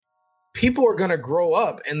people are going to grow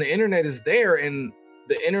up, and the internet is there, and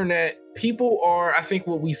the internet, people are, I think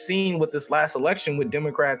what we've seen with this last election with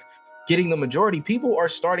Democrats getting the majority, people are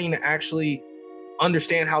starting to actually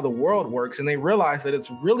understand how the world works, and they realize that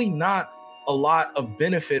it's really not a lot of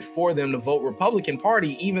benefit for them to vote Republican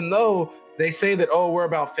Party, even though they say that, oh, we're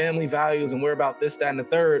about family values and we're about this, that, and the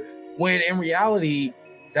third, when in reality,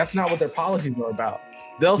 that's not what their policies are about.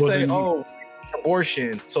 They'll say, oh,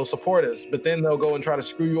 abortion, so support us, but then they'll go and try to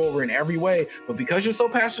screw you over in every way. But because you're so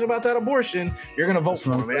passionate about that abortion, you're going to vote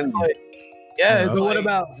for them. And it's like, yeah. It's like,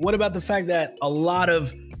 what about the fact that a lot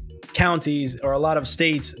of counties or a lot of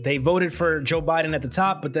states, they voted for Joe Biden at the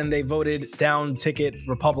top, but then they voted down ticket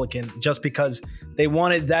Republican just because they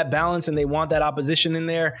wanted that balance and they want that opposition in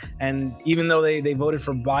there. And even though they voted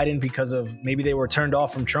for Biden because of maybe they were turned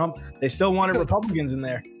off from Trump, they still wanted Republicans in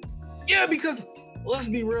there. Yeah, because let's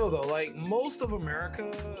be real though, like most of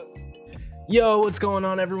America. Yo, what's going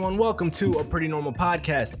on, everyone? Welcome to A Pretty Normal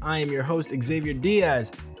Podcast. I am your host, Xavier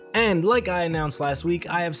Diaz. And like I announced last week,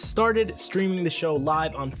 I have started streaming the show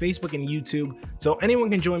live on Facebook and YouTube, so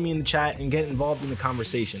anyone can join me in the chat and get involved in the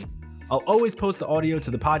conversation. I'll always post the audio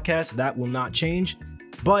to the podcast, that will not change,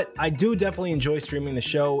 but I do definitely enjoy streaming the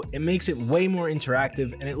show. It makes it way more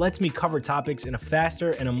interactive, and it lets me cover topics in a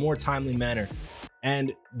faster and a more timely manner.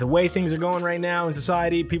 And the way things are going right now in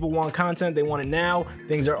society, people want content, they want it now.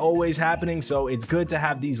 Things are always happening, so it's good to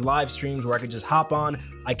have these live streams where I can just hop on,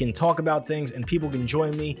 I can talk about things, and people can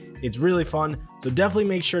join me. It's really fun, so definitely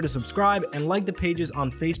make sure to subscribe and like the pages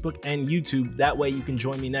on Facebook and YouTube. That way you can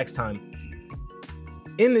join me next time.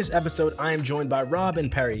 In this episode, I am joined by Rob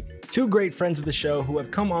and Perry, two great friends of the show who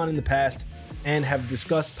have come on in the past and have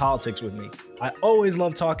discussed politics with me. I always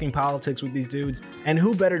love talking politics with these dudes, and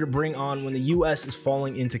who better to bring on when the US is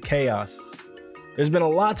falling into chaos. There's been a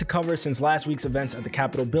lot to cover since last week's events at the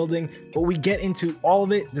Capitol building, but we get into all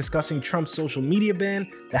of it, discussing Trump's social media ban,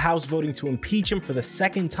 the House voting to impeach him for the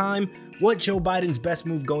second time, what Joe Biden's best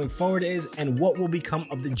move going forward is, and what will become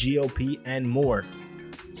of the GOP, and more.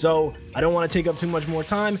 So I don't want to take up too much more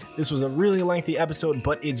time. This was a really lengthy episode,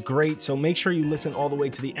 but it's great. So make sure you listen all the way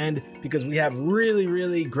to the end because we have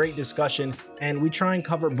really great discussion and we try and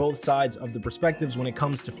cover both sides of the perspectives when it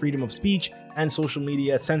comes to freedom of speech and social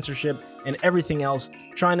media, censorship, and everything else,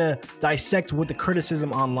 trying to dissect what the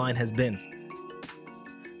criticism online has been.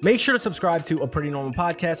 Make sure to subscribe to A Pretty Normal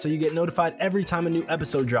Podcast so you get notified every time a new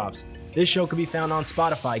episode drops. This show can be found on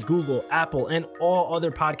Spotify, Google, Apple, and all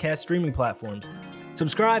other podcast streaming platforms.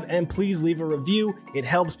 Subscribe and please leave a review. It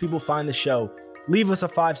helps people find the show. Leave us a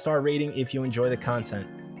 5-star rating if you enjoy the content.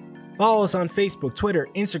 Follow us on Facebook, Twitter,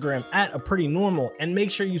 Instagram at A Pretty Normal, and make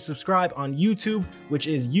sure you subscribe on YouTube, which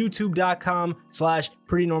is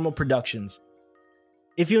youtube.com/prettynormalproductions.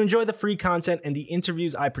 If you enjoy the free content and the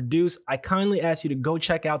interviews I produce, I kindly ask you to go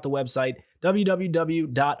check out the website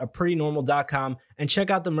www.aprettynormal.com and check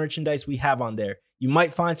out the merchandise we have on there. You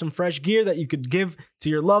might find some fresh gear that you could give to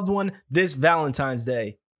your loved one this Valentine's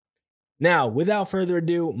Day. Now, without further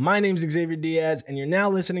ado, my name's Xavier Diaz, and you're now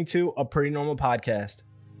listening to A Pretty Normal Podcast.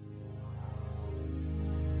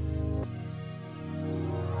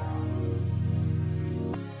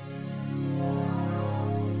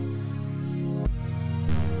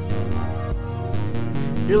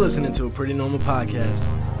 You're listening to A Pretty Normal Podcast,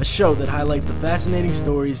 a show that highlights the fascinating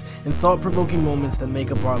stories and thought-provoking moments that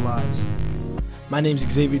make up our lives. My name's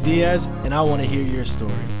Xavier Diaz, and I want to hear your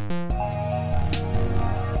story.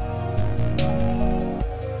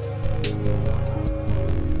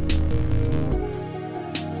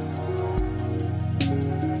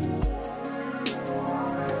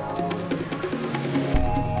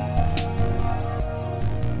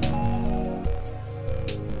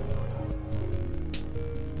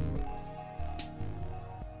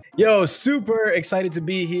 Yo, super excited to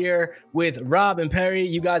be here with Rob and Perry.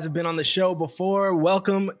 You guys have been on the show before.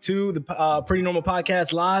 Welcome to the Pretty Normal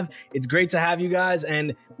Podcast Live. It's great to have you guys.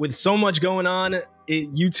 And with so much going on,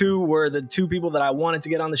 you two were the two people that I wanted to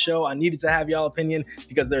get on the show. I needed to have y'all opinion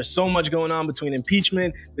because there's so much going on between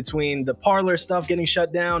impeachment, between the Parler stuff getting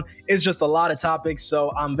shut down. It's just a lot of topics.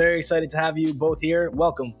 So I'm very excited to have you both here.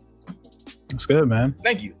 Welcome. It's good, man.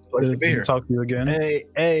 Thank you. Pleasure to be here. Talk to you again.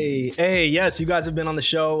 Hey, yes, you guys have been on the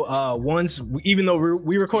show once, even though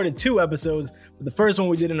we recorded 2 episodes, but the first one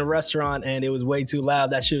we did in a restaurant and it was way too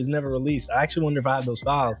loud. That shit was never released. I actually wonder if I have those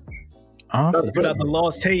files. Let's put out the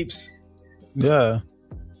lost tapes. Yeah.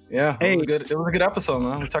 Yeah, it was a good episode,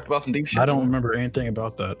 man. We talked about some deep shit. I don't remember anything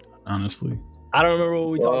about that, honestly. I don't remember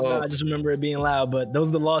what we talked about. I just remember it being loud, but those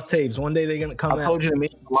are the lost tapes. One day they're going to come out. I told you the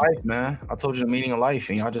meaning of life, man. I told you the meaning of life,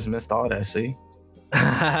 and y'all just missed all that, see?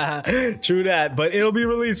 True that, but it'll be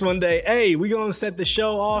released one day. Hey, we gonna set the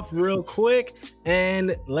show off real quick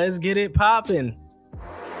and let's get it popping.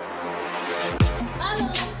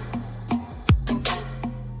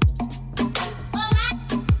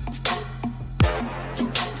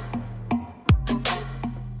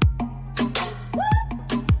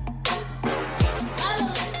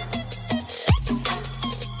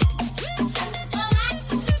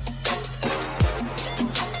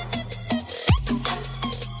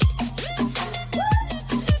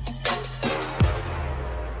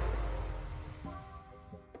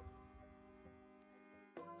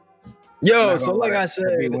 Yo, so like I said,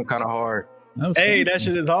 it went kind of hard. Hey, that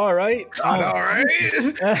shit is hard, right? I know, right?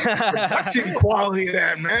 Production quality of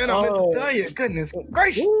that, man. I meant to tell you. Goodness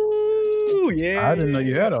gracious. Ooh, yeah. I didn't know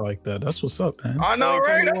you had it like that. That's what's up, man. I know,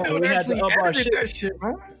 right? We had to up our shit. That shit,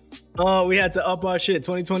 man. Oh, we had to up our shit.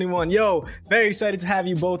 2021. Yo, very excited to have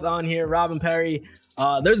you both on here, Rob and Perry.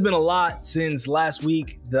 There's been a lot since last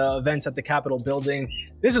week, the events at the Capitol building.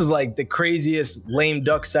 This is like the craziest lame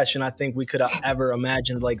duck session I think we could have ever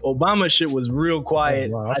imagined. Like Obama shit was real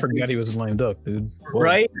quiet. Oh, wow. I forgot he was a lame duck, dude. Whoa.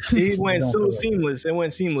 Right? He went so seamless. It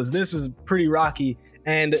went seamless. This is pretty rocky.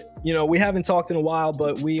 And, you know, we haven't talked in a while,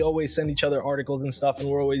 but we always send each other articles and stuff, and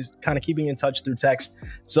we're always kind of keeping in touch through text.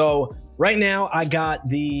 So right now I got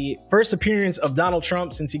the first appearance of Donald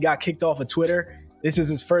Trump since he got kicked off of Twitter. This is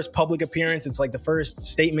his first public appearance. It's like the first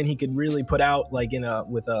statement he could really put out, like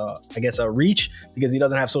with a reach, because he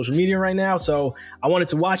doesn't have social media right now. So I wanted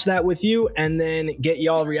to watch that with you and then get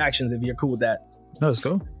y'all reactions if you're cool with that. Let's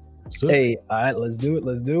go. Hey, all right, let's do it.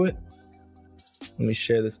 Let's do it. Let me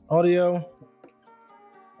share this audio.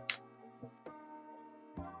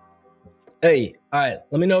 Hey, all right.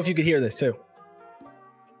 Let me know if you could hear this too.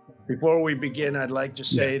 Before we begin, I'd like to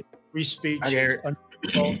say free speech is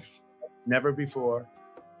uncontrolled. Never before.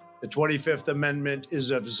 The 25th Amendment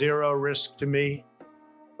is of zero risk to me,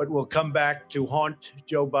 but will come back to haunt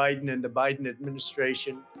Joe Biden and the Biden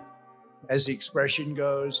administration. As the expression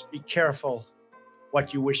goes, be careful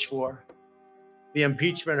what you wish for. The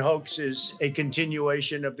impeachment hoax is a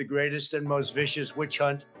continuation of the greatest and most vicious witch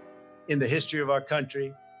hunt in the history of our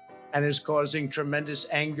country and is causing tremendous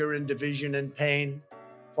anger and division and pain,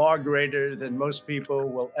 far greater than most people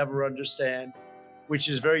will ever understand, which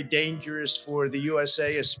is very dangerous for the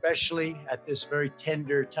USA, especially at this very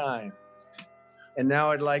tender time. And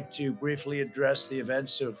now I'd like to briefly address the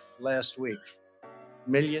events of last week.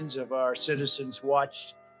 Millions of our citizens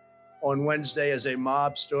watched on Wednesday as a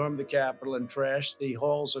mob stormed the Capitol and trashed the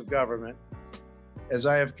halls of government. As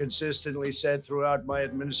I have consistently said throughout my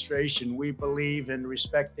administration, we believe in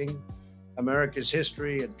respecting America's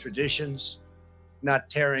history and traditions, not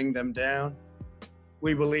tearing them down.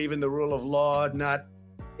 We believe in the rule of law, not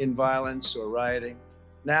in violence or rioting.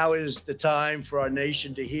 Now is the time for our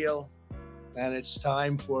nation to heal, and it's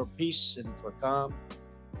time for peace and for calm.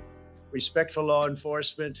 Respect for law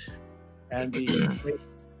enforcement and the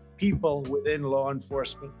people within law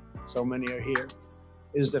enforcement, so many are here,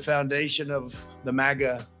 is the foundation of the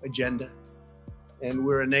MAGA agenda. And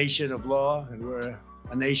we're a nation of law, and we're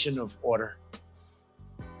a nation of order.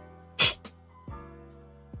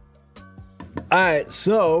 All right,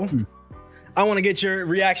 so I want to get your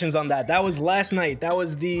reactions on that. That was last night. That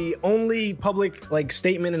was the only public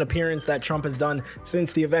statement and appearance that Trump has done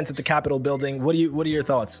since the events at the Capitol building. What are your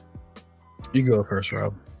thoughts? You go first,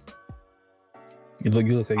 Rob. You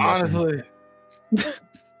look like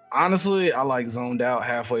honestly, I zoned out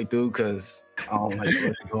halfway through because I don't like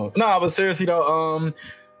to go. No, but seriously though,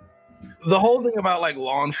 the whole thing about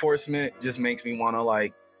law enforcement just makes me want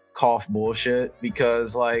to cough bullshit,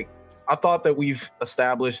 because I thought that we've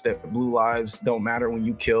established that blue lives don't matter when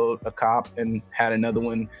you killed a cop and had another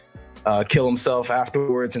one kill himself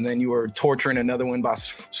afterwards, and then you were torturing another one by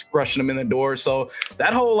rushing him in the door. So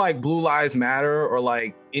that whole blue lives matter,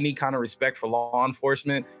 or any kind of respect for law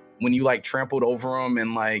enforcement, when you trampled over them and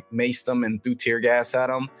maced them and threw tear gas at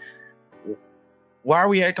them, why are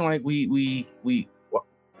we acting like we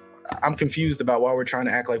I'm confused about why we're trying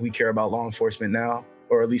to act like we care about law enforcement now,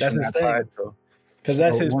 or at least that's from that side. So. Because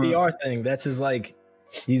that's his PR thing. That's his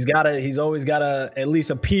he's always gotta at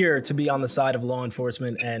least appear to be on the side of law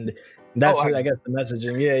enforcement, and that's I guess the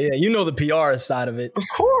messaging. Yeah, you know the PR side of it, of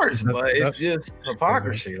course, but it's just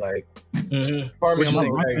hypocrisy. My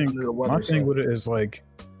thing with it is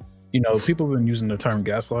people have been using the term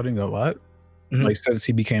gaslighting a lot, since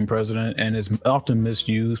he became president, and it's often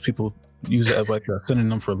misused. People use it as a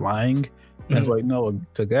synonym for lying, and it's no,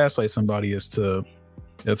 to gaslight somebody is to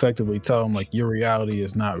effectively tell them your reality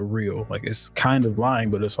is not real. It's kind of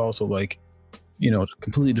lying, but it's also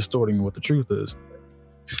completely distorting what the truth is.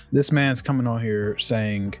 this man's coming on here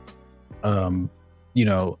saying, you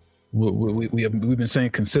know, we've been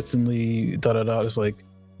saying consistently, It's like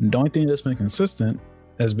the only thing that's been consistent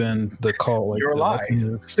has been the call. Like your lies.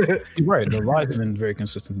 Right, the lies have been very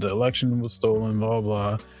consistent. The election was stolen, blah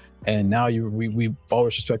blah, and now we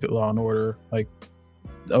always respected law and order. Like,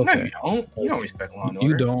 okay, no, you don't respect law and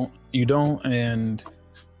order. You don't, and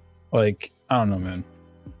like I don't know, man.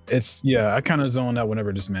 It's I kind of zone out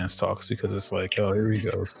whenever this man talks because it's like, oh, here he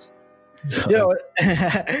goes.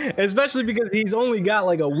 Especially because he's only got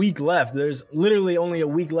like a week left. There's literally only a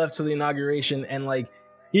week left to the inauguration, and like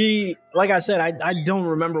I said, I don't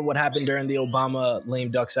remember what happened during the Obama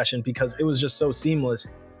lame duck session because it was just so seamless.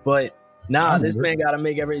 But this man got to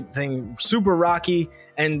make everything super rocky.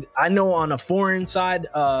 And I know on a foreign side,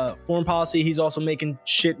 foreign policy, he's also making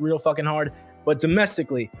shit real fucking hard. But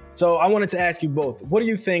domestically, so I wanted to ask you both, what do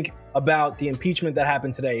you think about the impeachment that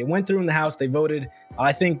happened today? It went through in the House, they voted.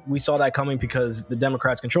 I think we saw that coming because the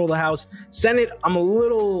Democrats control the House. Senate, I'm a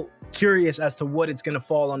little curious as to what it's going to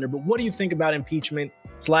fall under, but what do you think about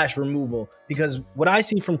impeachment/removal? Because what I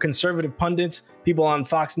see from conservative pundits, people on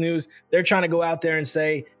Fox News, they're trying to go out there and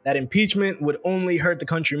say that impeachment would only hurt the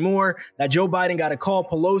country more, that Joe Biden got to call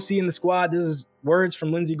Pelosi and the squad. This is words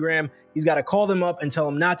from Lindsey Graham. He's got to call them up and tell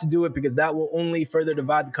them not to do it because that will only further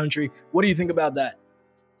divide the country. What do you think about that?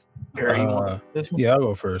 I'll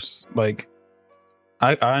go first. Like,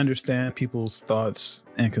 I understand people's thoughts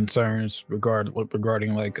and concerns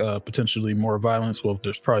regarding like potentially more violence. Well,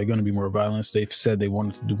 there's probably going to be more violence. They've said they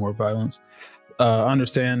wanted to do more violence. I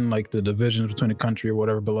understand like the divisions between the country or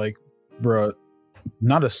whatever, but like, bruh,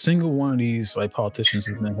 not a single one of these like politicians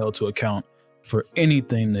has been held to account for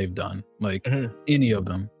anything they've done, like any of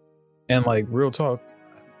them. And like real talk,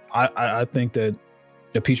 I think that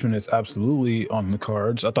impeachment is absolutely on the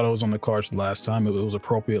cards. I thought it was on the cards last time. It was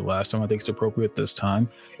appropriate last time. I think it's appropriate this time.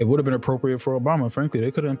 It would have been appropriate for Obama. Frankly,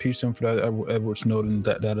 they could have impeached him for that Edward Snowden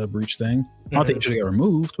data breach thing. I don't think he should get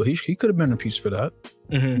removed, but he could have been impeached for that.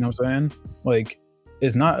 You know what I'm saying? Like,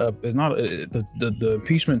 the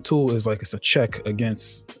impeachment tool is like it's a check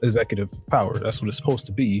against executive power. That's what it's supposed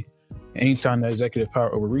to be. Anytime that executive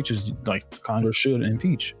power overreaches, like Congress should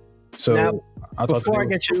impeach. So now, I thought before I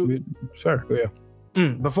get you, sure,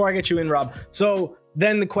 before I get you in, Rob. So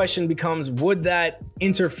then the question becomes: would that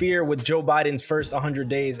interfere with Joe Biden's first 100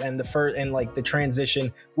 days and the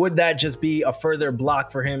transition? Would that just be a further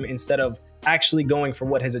block for him instead of actually going for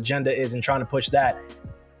what his agenda is and trying to push that?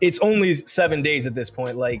 It's only 7 days at this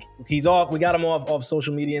point. Like, he's off. We got him off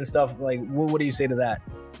social media and stuff. Like, what do you say to that?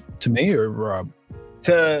 To me or Rob?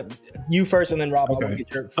 To you first, and then Rob. Okay. I get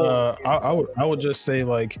your full I would just say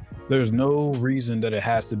like there's no reason that it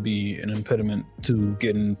has to be an impediment to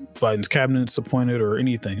getting Biden's cabinets appointed or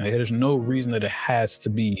anything. Like, there's no reason that it has to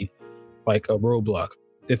be like a roadblock.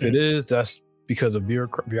 If it is, that's because of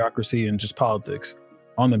bureaucracy and just politics.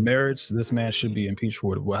 On the merits, this man should be impeached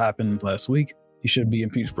for what happened last week. He should be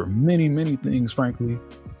impeached for many, many things, frankly.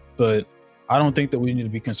 But I don't think that we need to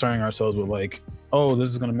be concerning ourselves with like, oh, this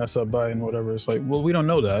is going to mess up Biden, whatever. It's like, well, we don't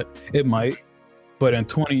know that. It might. But in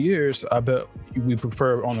 20 years, I bet we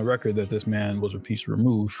prefer on the record that this man was impeached,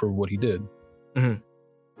 removed for what he did.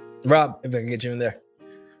 Rob, if I can get you in there.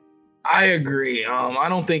 I agree. I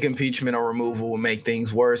don't think impeachment or removal will make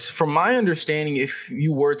things worse. From my understanding, if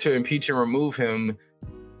you were to impeach and remove him,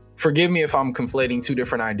 forgive me if I'm conflating two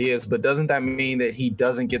different ideas, but doesn't that mean that he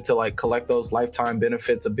doesn't get to like collect those lifetime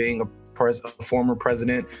benefits of being a former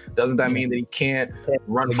president? Doesn't that mean that he can't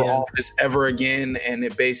run for office ever again? And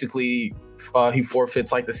it basically he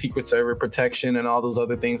forfeits like the Secret Service protection and all those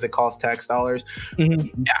other things that cost tax dollars.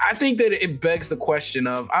 I think that it begs the question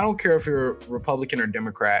of, I don't care if you're Republican or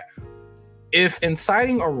Democrat, if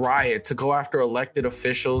inciting a riot to go after elected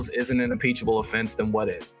officials isn't an impeachable offense, then what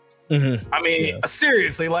is? I mean,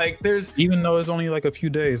 seriously, like there's... Even though it's only like a few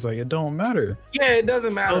days, like it don't matter. Yeah, it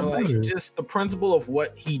doesn't matter. Just the principle of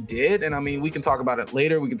what he did. And I mean, we can talk about it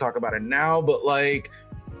later. We can talk about it now. But like,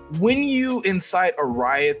 when you incite a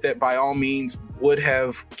riot that by all means would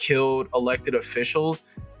have killed elected officials,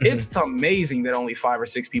 it's amazing that only 5 or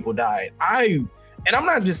 6 people died. And I'm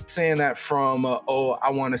not just saying that from,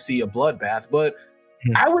 I want to see a bloodbath, but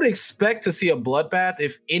I would expect to see a bloodbath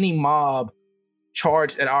if any mob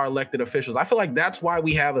charged at our elected officials. I feel like that's why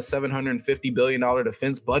we have a $750 billion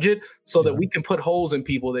defense budget, so that we can put holes in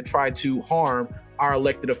people that try to harm our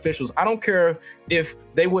elected officials. I don't care if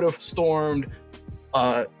they would have stormed,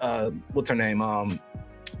 what's her name?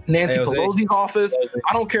 Nancy Pelosi's office.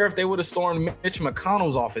 I don't care if they would have stormed Mitch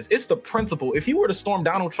McConnell's office. It's the principle. If you were to storm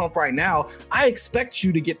Donald Trump right now, I expect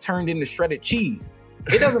you to get turned into shredded cheese.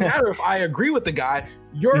 It doesn't matter if I agree with the guy.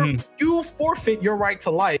 You forfeit your right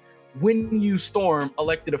to life when you storm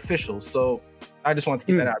elected officials. So I just want to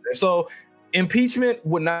keep that out there. So impeachment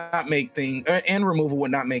would not make things, and removal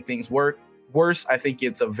would not make things worse. I think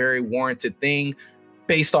it's a very warranted thing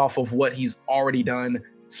based off of what he's already done,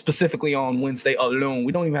 specifically on Wednesday alone.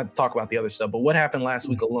 We don't even have to talk about the other stuff, but what happened last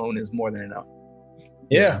week alone is more than enough.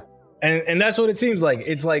 Yeah. And that's what it seems like.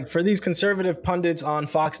 It's like for these conservative pundits on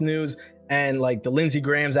Fox News and like the Lindsey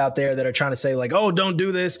Grahams out there that are trying to say like, oh, don't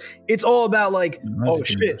do this. It's all about like, oh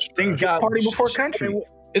shit, things got party before country.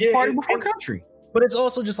 It's party before country. But it's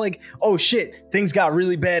also just like, oh shit, things got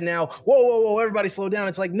really bad now. Whoa, everybody slow down.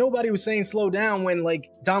 It's like nobody was saying slow down when like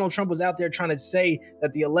Donald Trump was out there trying to say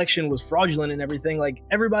that the election was fraudulent and everything. Like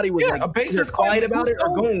everybody was like either quiet about it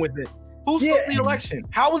or going with it. Who stole the election?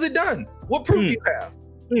 How was it done? What proof do you have?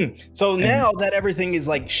 So now that everything is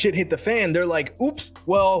like shit hit the fan, they're like, oops,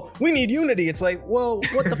 well, we need unity. It's like, well,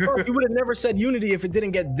 what the fuck? You would have never said unity if it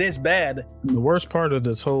didn't get this bad. The worst part of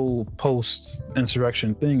this whole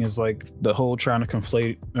post-insurrection thing is like the whole trying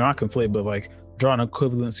to not conflate, but like draw an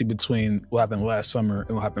equivalency between what happened last summer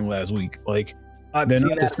and what happened last week. Like, they're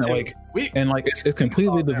not just like, and like it's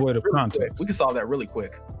completely devoid of context. We can solve that really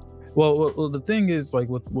quick. Well, the thing is, like,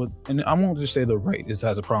 and I won't just say the right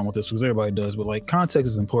has a problem with this because everybody does, but like context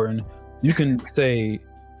is important. You can say,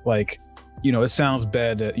 like, it sounds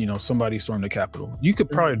bad that somebody stormed the Capitol. You could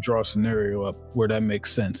probably draw a scenario up where that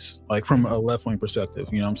makes sense, like from a left-wing perspective.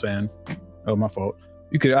 You know what I'm saying? Oh, my fault.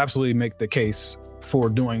 You could absolutely make the case for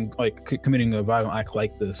doing committing a violent act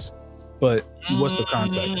like this, but what's the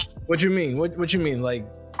context? What you mean? What you mean? Like,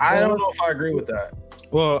 I don't know if I agree with that.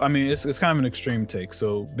 Well, I mean, it's kind of an extreme take,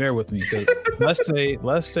 so bear with me.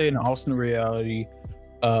 let's say in alternate reality,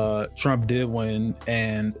 Trump did win,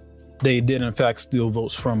 and they did in fact steal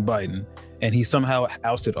votes from Biden, and he somehow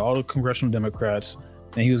ousted all the congressional Democrats,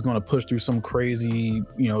 and he was going to push through some crazy,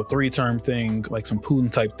 3-term thing, like some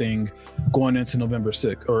Putin type thing, going into November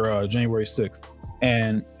 6th or January 6th,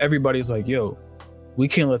 and everybody's like, "Yo, we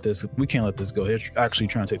can't let this go. They're actually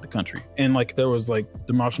trying to take the country," and like there was like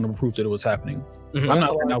demonstrable proof that it was happening. I'm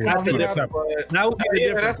not. That would be the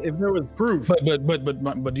difference if there was proof. But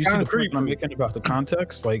do you see the point I'm making about the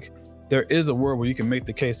context? Like, there is a world where you can make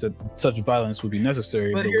the case that such violence would be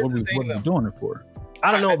necessary. But what are we doing it for?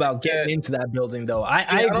 I don't know about getting into that building though.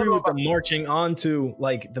 I agree with the marching onto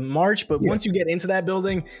like the march, but once you get into that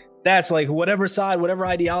building, that's like whatever side, whatever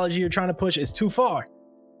ideology you're trying to push is too far.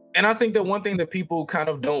 And I think that one thing that people kind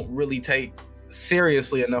of don't really take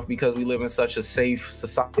seriously enough because we live in such a safe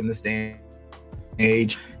society in this day and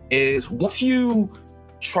age is once you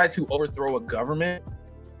try to overthrow a government,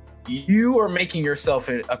 you are making yourself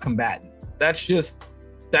a combatant. That's just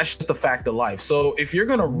the fact of life. So if you're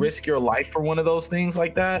going to risk your life for one of those things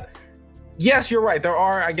like that, yes, you're right. There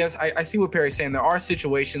are, I guess, I see what Perry's saying. There are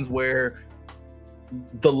situations where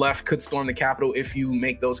the left could storm the Capitol if you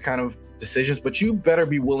make those kind of decisions, but you better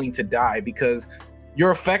be willing to die because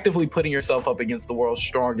you're effectively putting yourself up against the world's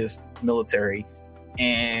strongest military.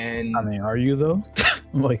 And I mean, are you though?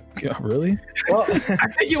 Like, yeah, really? Well, I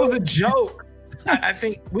think it was a joke. I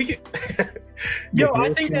think we could.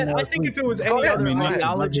 I think if it was any other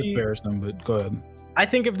ideology, but go ahead. I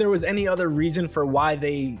think if there was any other reason for why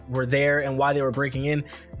they were there and why they were breaking in,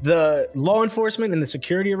 the law enforcement and the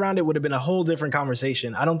security around it would have been a whole different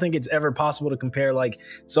conversation. I don't think it's ever possible to compare. Like,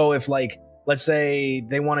 so if like, let's say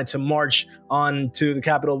they wanted to march on to the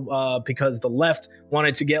Capitol because the left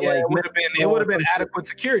wanted to get it would have been adequate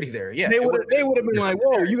security there. Yeah, they would have been like,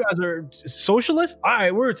 whoa, you guys are socialists? All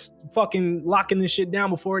right, we're fucking locking this shit down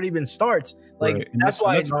before it even starts. Like, right. That's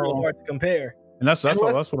why it's real hard to compare. And that's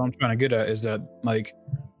what I'm trying to get at is that like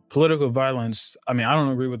political violence. I mean, I don't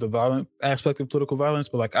agree with the violent aspect of political violence,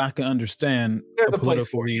 but like I can understand there's a place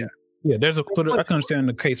for it. Yeah, I can understand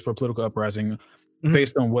the case for political uprising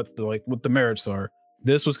based on what the merits are.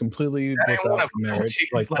 This was completely without merits.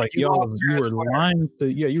 Like y'all,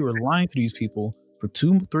 you were lying to these people for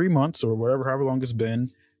 2-3 months or however long it's been,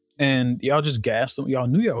 and y'all just gassed them. Y'all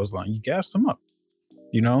knew y'all was lying. You gassed them up,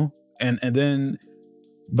 and then,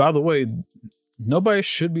 by the way, nobody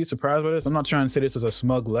should be surprised by this. I'm not trying to say this as a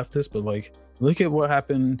smug leftist, but like, look at what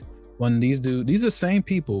happened when these are the same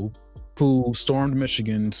people who stormed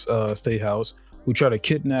Michigan's state house, who tried to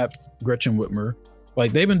kidnap Gretchen Whitmer.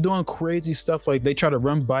 Like, they've been doing crazy stuff. Like, they try to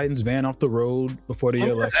run Biden's van off the road before the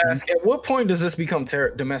election. At what point does this become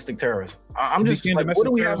domestic terrorism? I'm just like, what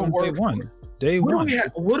do we have a word for? Day one.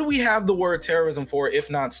 What do we have the word terrorism for if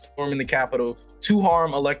not storming the Capitol to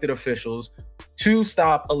harm elected officials, to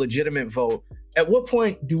stop a legitimate vote? At what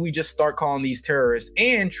point do we just start calling these terrorists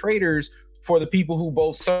and traitors for the people who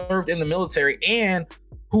both served in the military and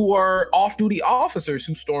who are off-duty officers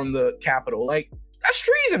who stormed the Capitol. Like, that's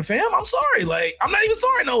treason, fam. I'm sorry. Like, I'm not even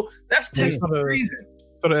sorry. No, that's textbook treason.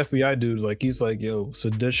 So the FBI dude, like, he's like, yo,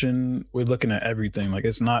 sedition, we're looking at everything. Like,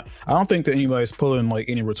 it's not, I don't think that anybody's pulling like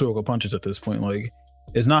any rhetorical punches at this point. Like,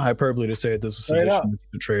 it's not hyperbole to say that this was sedition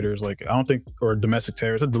to traitors. Like, I don't think, or domestic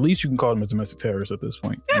terrorists. At the least you can call them as domestic terrorists at this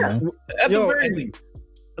point. Yeah, you know? At the very least.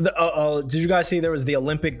 Did you guys see there was the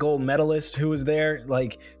Olympic gold medalist who was there?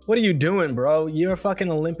 Like, what are you doing, bro? You're a fucking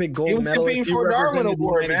Olympic gold medalist. He was competing for a Darwin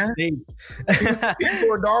Award, man. He was competing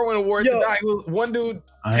for a Darwin Award tonight. One dude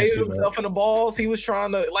tated himself in the balls. He was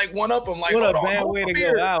trying to like one up him. Like, what a bad way to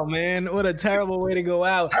go out, man. What a terrible way to go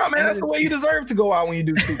out. Oh man, that's the way you deserve to go out when you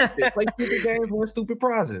do stupid shit. Play stupid games, win stupid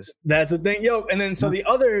prizes. That's the thing, yo. And then so the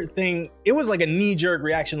other thing, it was like a knee-jerk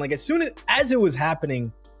reaction. Like as soon as it was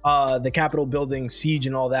happening, the Capitol building siege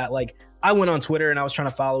and all that, like I went on Twitter and I was trying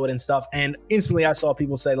to follow it and stuff, and instantly I saw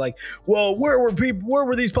people say like, well, where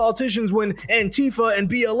were these politicians when Antifa and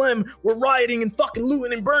BLM were rioting and fucking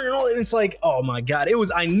looting and burning all that? And it's like, oh my God,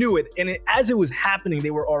 I knew it. And as it was happening,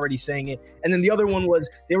 they were already saying it. And then the other one was,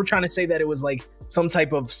 they were trying to say that it was like some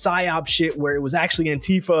type of psyop shit where it was actually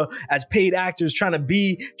Antifa as paid actors trying to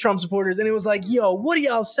be Trump supporters. And it was like, yo, what are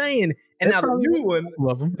y'all saying? And now the new one,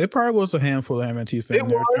 love them. It probably was a handful of Antifa. It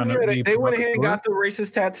was. They went ahead and got the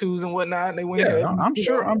racist tattoos and whatnot. And they went ahead. I'm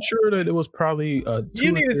sure that it was probably. I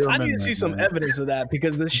need to see some evidence of that,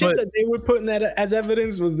 because the shit that they were putting that as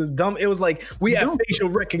evidence was the dumb. It was like, we have facial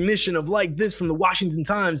recognition of like this from the Washington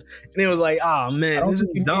Times, and it was like, oh man, this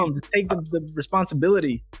is dumb. Just take the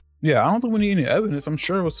responsibility. Yeah, I don't think we need any evidence. I'm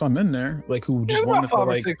sure there was some in there, like who just wanted to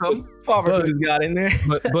like. Five or six got in there.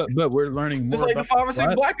 But we're learning more. Just like the 5 or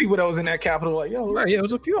 6 black people that was in that Capitol. Like, yo, right? Yeah, it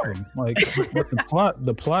was a few of them. Like, but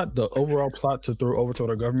the overall plot to throw over to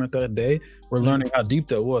our government that day, we're learning how deep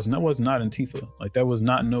that was, and that was not Antifa. Like, that was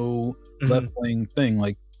not no left wing thing.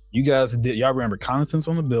 Like, you guys y'all ran reconnaissance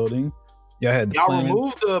on the building. Y'all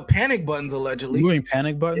removed the panic buttons allegedly. Doing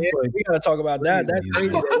panic buttons? Yeah, like, we gotta talk about that. That's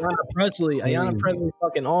crazy. Ayanna Presley's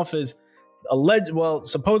fucking office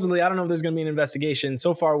supposedly, I don't know if there's gonna be an investigation.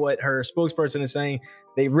 So far, what her spokesperson is saying,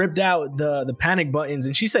 they ripped out the panic buttons,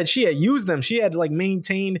 and she said she had used them. She had like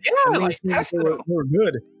maintained. Yeah, like tested them. They were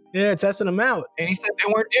good. Yeah, testing them out. And he said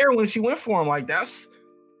they weren't there when she went for him. Like, that's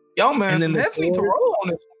yo, man. And then some heads need to roll on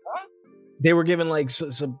this. They were given like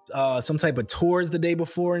some type of tours the day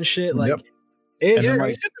before and shit. Like, you should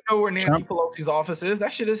know where Nancy Pelosi's office is.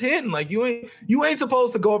 That shit is hidden. Like, you ain't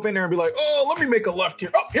supposed to go up in there and be like, oh, let me make a left here.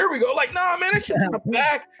 Oh, here we go. Like, nah, man, that shit's in the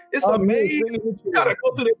back. It's a maze. You gotta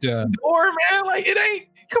go through the door, man. Like, it ain't.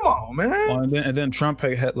 Come on, man. Well, and then Trump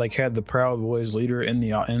had the Proud Boys leader in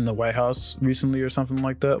the White House recently or something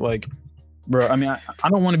like that. Like, bro, I mean, I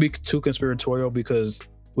don't want to be too conspiratorial because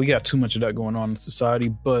we got too much of that going on in society,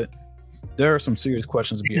 but there are some serious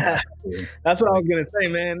questions to be asked. That's what I was gonna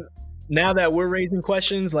say, man. Now that we're raising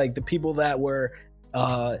questions, like the people that were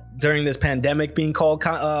during this pandemic being called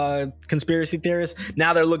conspiracy theorists,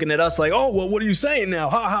 now they're looking at us like, oh, well, what are you saying now?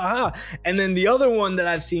 Ha ha ha. And then the other one that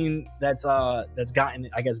I've seen that's gotten,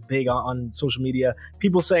 I guess, big on social media,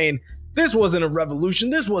 people saying, this wasn't a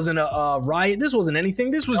revolution. This wasn't a riot. This wasn't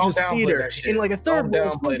anything. This was just theater in like a third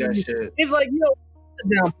world. Downplay that shit. It's like,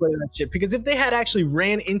 downplay that shit, because if they had actually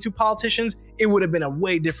ran into politicians, it would have been a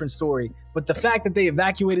way different story. But the fact that they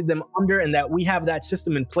evacuated them under, and that we have that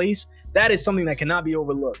system in place, that is something that cannot be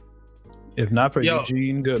overlooked. If not for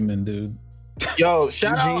Eugene Goodman, dude. Yo,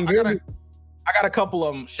 shout out. I got a couple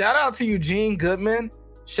of them. Shout out to Eugene Goodman.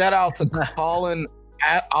 Shout out to Colin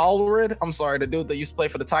Allred. I'm sorry, the dude that used to play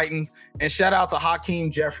for the Titans. And shout out to Hakeem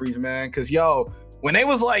Jeffries, man. Because when they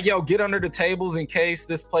was like, get under the tables in case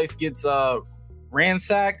this place gets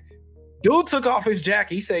ransacked, dude took off his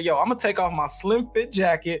jacket. He said, I'm gonna take off my slim fit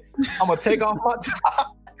jacket. I'm gonna take off my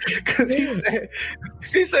top. Cause he said,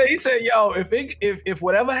 if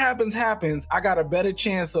whatever happens, I got a better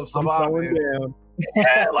chance of surviving.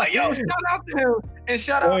 Yeah, like, shout out to him. And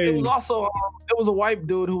shout out, it was a white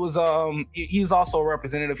dude who was he was also a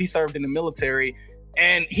representative. He served in the military,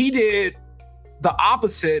 and he did the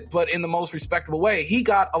opposite, but in the most respectable way. He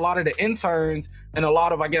got a lot of the interns and a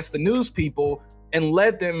lot of, I guess, the news people, and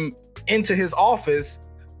led them into his office,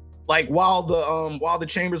 like while the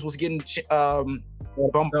chambers was getting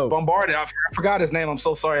bombarded. I forgot his name. I'm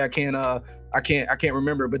so sorry. I can't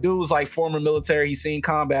remember. But dude was like former military. He's seen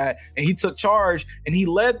combat, and he took charge, and he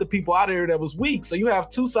led the people out of there that was weak. So you have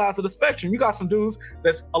two sides of the spectrum. You got some dudes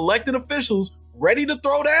that's elected officials ready to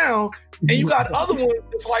throw down, and you got other ones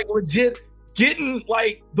that's like legit getting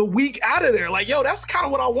like the weak out of there. Like, that's kind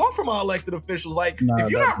of what I want from our elected officials. Like, if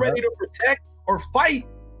you're not ready to protect or fight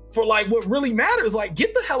for like what really matters. Like,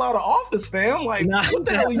 get the hell out of office, fam. Like, what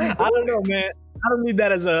the hell are you doing? I don't know, man. I don't need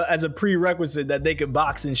that as a prerequisite that they can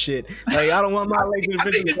box and shit. Like, I don't want my elected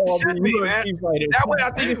officials to all be UFC fighters. That way, I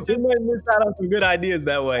think we might miss out on some good ideas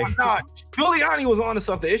that way. Nah, Giuliani was onto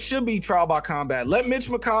something. It should be trial by combat. Let Mitch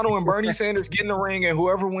McConnell and Bernie Sanders get in the ring, and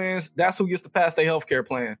whoever wins, that's who gets to pass their healthcare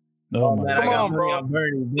plan. No, man, come on, bro.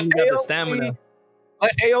 Bernie. You got the stamina.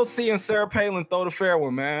 Let AOC and Sarah Palin throw the fair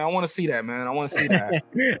one, man. I want to see that, man. I want to see that.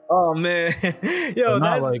 Oh man, yo,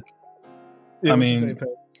 that's like. I mean,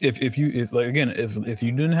 if you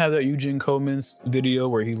didn't have that Eugene Coleman's video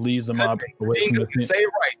where he leads them up away from the say it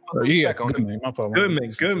right. Yeah,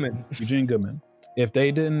 Goodman. Eugene Goodman. If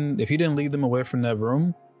he didn't lead them away from that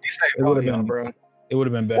room, it would have been, bro. It would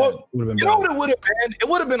have been bad. Well, you know what it would have been? It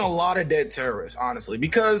would have been a lot of dead terrorists, honestly,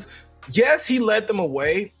 because yes, he led them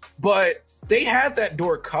away, but they had that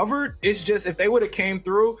door covered. It's just if they would have came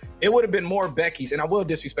through, it would have been more Beckys, and I will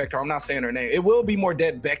disrespect her. I'm not saying her name. It will be more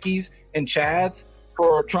dead Beckys and Chads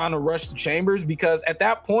for trying to rush the chambers, because at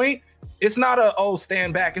that point, it's not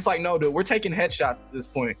stand back. It's like, no, dude, we're taking headshots at this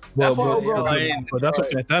point. That's why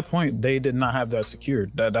at that point, they did not have that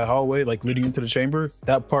secured. That hallway, like leading into the chamber,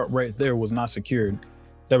 that part right there was not secured.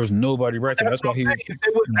 There was nobody right there. That's why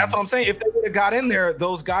that's what I'm saying. If they would have got in there,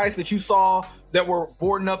 those guys that you saw that were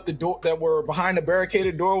boarding up the door, that were behind the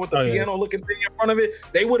barricaded door with the piano looking thing in front of it,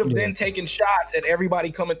 they would have then taken shots at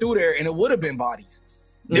everybody coming through there, and it would have been bodies.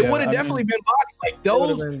 It would have definitely been bodies. Like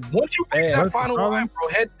those, once you reach that final line, bro,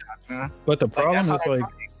 headshots, man. But the problem is like,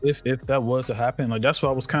 if that was to happen, like that's why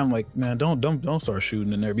I was kind of like, man, don't start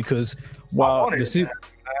shooting in there, because while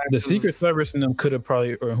the Secret Service and them could have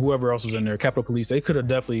probably, or whoever else was in there, Capitol Police, they could have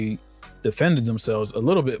definitely defended themselves a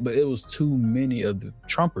little bit, but it was too many of the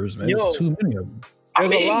Trumpers, man. It was too many of them.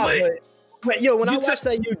 There's a lot. But when I watched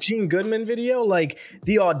that Eugene Goodman video, like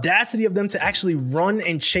the audacity of them to actually run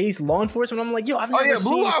and chase law enforcement, I'm like, I've never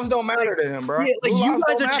seen. Blue lives don't matter to them, bro. Yeah, like you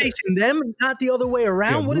guys are chasing them, not the other way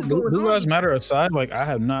around. What is going on? Blue lives matter aside, like I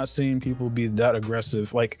have not seen people be that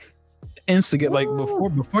aggressive, like instigate, like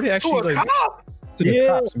before they actually like to the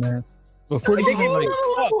cops, man. Before they get like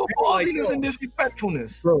ballsiness and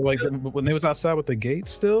disrespectfulness, bro. Like when they was outside with the gates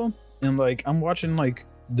still, and like I'm watching like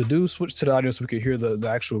the dude switch to the audio so we could hear the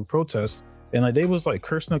actual protest, and like they was like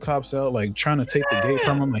cursing the cops out, like trying to take the gate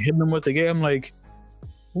from them, like hitting them with the gate. I'm like,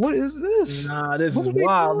 what is this? Nah, this is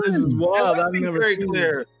wild. This is wild. Let's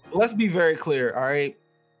be very clear. All right,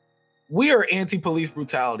 we are anti-police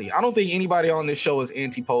brutality. I don't think anybody on this show is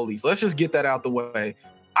anti-police. Let's just get that out the way.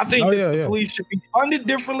 I think the police should be funded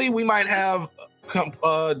differently. We might have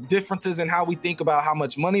differences in how we think about how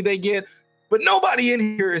much money they get, but nobody in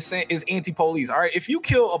here is anti-police. All right, if you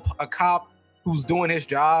kill a cop who's doing his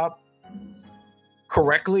job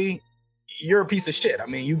correctly, you're a piece of shit. I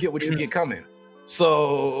mean, you get what you get coming.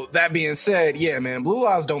 So that being said, yeah, man, blue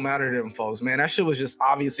lives don't matter to them folks, man. That shit was just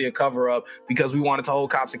obviously a cover up because we wanted to hold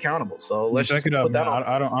cops accountable. So let's check it out.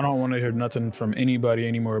 I don't want to hear nothing from anybody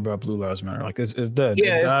anymore about Blue Lives Matter. Like it's dead.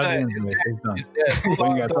 Yeah, it's dead. It's dead.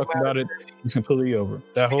 When you got to talk about it, it's completely over.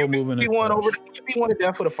 That whole movement. You be one to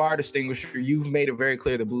death with a fire extinguisher. You've made it very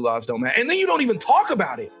clear that blue lives don't matter, and then you don't even talk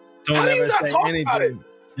about it. How do you not talk about it?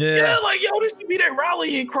 Yeah, like this should be that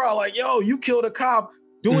rallying cry. Like, you killed a cop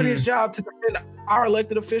doing his job to defend our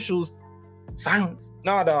elected officials. Silence.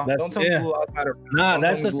 Nah, dog. Don't tell me blue lives matter. Nah,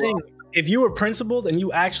 that's the thing. If you were principled and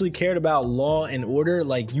you actually cared about law and order,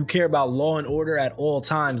 like you care about law and order at all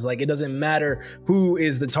times. Like it doesn't matter who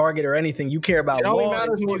is the target or anything. You care about law. It only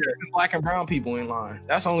matters when you're keeping black and brown people in line.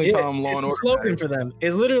 That's the only time law and order. It's a slogan for them.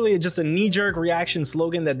 It's literally just a knee-jerk reaction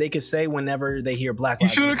slogan that they could say whenever they hear black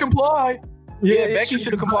lives. You should have complied. Yeah, Becky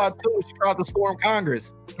should have complied too. She tried to storm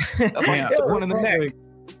Congress. That's why she took one in the neck.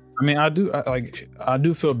 I mean, I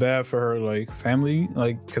do feel bad for her, like family,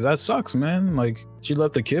 like because that sucks, man. Like she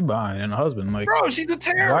left a kid behind and a husband. Like, bro, she's a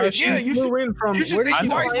terrorist. Yeah, you should win from. Where did you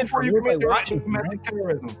fight before you commit domestic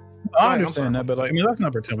terrorism? I understand that, but like, I mean, let's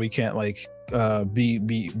not pretend we can't like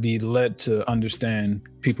be led to understand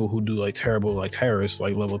people who do like terrible, like terrorist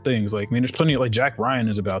like level things. Like, I mean, there's plenty of like Jack Ryan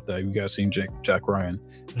is about that. You guys seen Jack Ryan,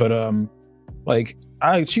 but like.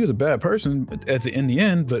 She was a bad person in the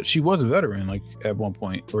end, but she was a veteran. Like at one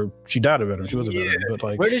point, or she died a veteran. She was a veteran, but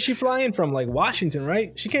like, where did she fly in from? Like Washington,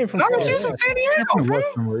 right? She came from. No, she's from San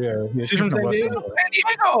Diego. Yeah, she's from San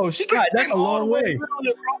Diego. She came that's a long way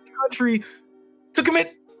across the country to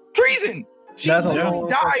commit treason. She died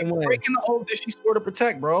breaking the oath that she swore to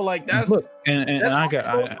protect, bro. Like that's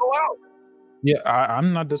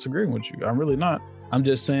I'm not disagreeing with you. I'm really not. I'm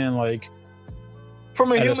just saying like.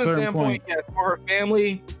 From a human standpoint, yes. For her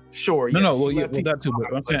family, sure. No, well, that too.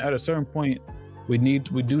 But I'm saying at a certain point, we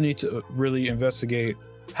do need to really investigate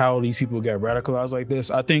how these people get radicalized like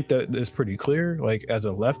this. I think that it's pretty clear, like as a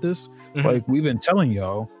leftist, like we've been telling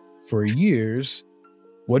y'all for years,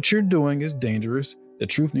 what you're doing is dangerous. The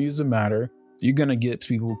truth needs to matter. You're gonna get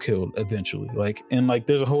people killed eventually. Like, and like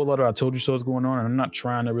there's a whole lot of I told you so's going on, and I'm not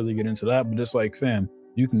trying to really get into that, but it's like, fam,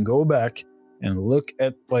 you can go back and look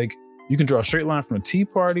at, like, you can draw a straight line from the Tea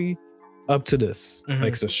Party up to this.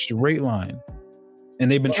 Like, it's a straight line.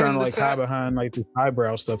 And they've been trying to like hide behind like this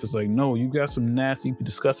eyebrow stuff. It's like, no, you got some nasty,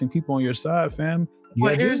 disgusting people on your side, fam. You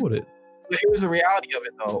gotta deal with it. Here's the reality of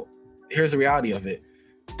it, though. Here's the reality of it.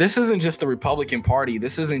 This isn't just the Republican Party.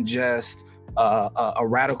 This isn't just a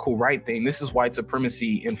radical right thing. This is white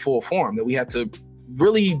supremacy in full form, that we have to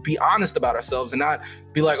really be honest about ourselves and not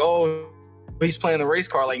be like, oh, he's playing the race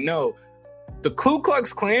card. Like, no, the Ku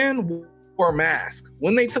Klux Klan wore masks.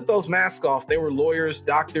 When they took those masks off, they were lawyers,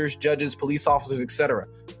 doctors, judges, police officers, etc.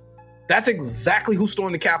 That's exactly who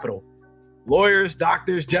stormed the Capitol. Lawyers,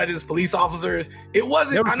 doctors, judges, police officers. It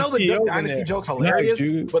wasn't, I know the Duck Dynasty joke's hilarious,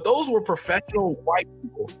 but those were professional white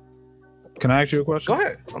people. Can I ask you a question? Go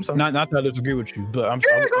ahead. I'm sorry. Not that I disagree with you, but I'm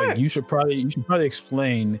like, you should probably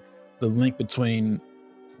explain the link between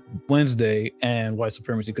Wednesday and white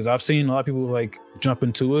supremacy, because I've seen a lot of people like jump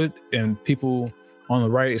into it, and people on the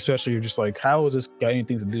right especially are just like, how is this got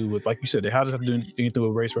anything to do with, like you said, how does it have to do anything to do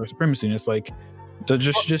with race, white supremacy? And it's like,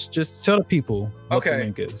 just tell the people what the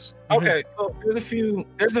link is. Okay, so there's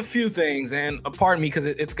a few things, and pardon me because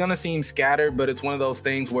it's gonna seem scattered, but it's one of those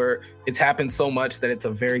things where it's happened so much that it's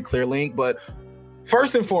a very clear link. But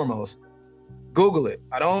first and foremost, Google it.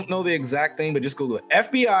 I don't know the exact thing, but just Google it.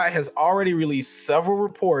 FBI has already released several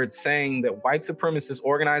reports saying that white supremacist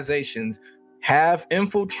organizations have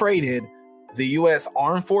infiltrated the U.S.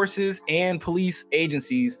 armed forces and police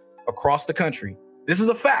agencies across the country. This is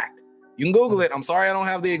a fact. You can Google it. I'm sorry I don't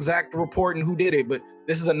have the exact report and who did it, but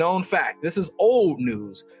this is a known fact. This is old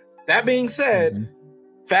news. That being said,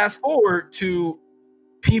 fast forward to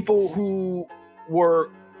people who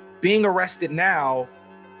were being arrested now.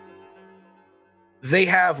 They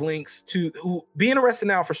have links to who being arrested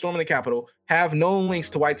now for storming the Capitol have known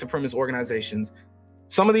links to white supremacist organizations.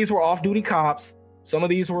 Some of these were off-duty cops. Some of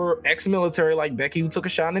these were ex-military, like Becky, who took a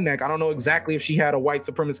shot in the neck. I don't know exactly if she had a white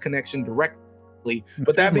supremacist connection directly,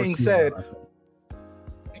 but that being said,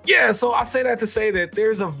 yeah, so I say that to say that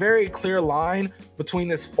there's a very clear line between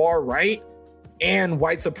this far right and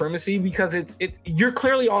white supremacy, because you're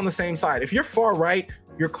clearly on the same side. If you're far right,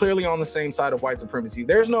 you're clearly on the same side of white supremacy.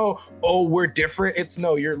 There's no, oh, we're different. It's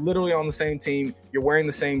no, you're literally on the same team. You're wearing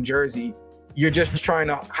the same jersey. You're just trying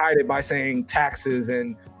to hide it by saying taxes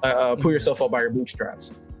and pull yourself up by your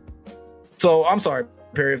bootstraps. So I'm sorry,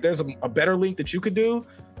 Perry, if there's a better link that you could do,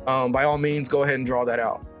 by all means, go ahead and draw that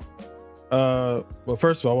out. Well,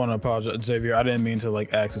 first of all, I want to apologize, Xavier. I didn't mean to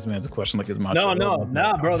like ask this man a question like it's my No,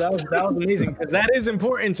 bro, that was amazing, because that is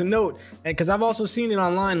important to note, and because I've also seen it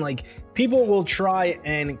online. Like, people will try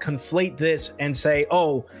and conflate this and say,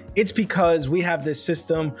 "Oh, it's because we have this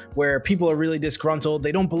system where people are really disgruntled.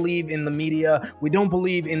 They don't believe in the media. We don't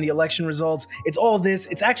believe in the election results. It's all this.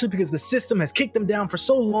 It's actually because the system has kicked them down for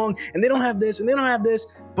so long, and they don't have this, and they don't have this."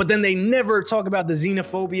 But then they never talk about the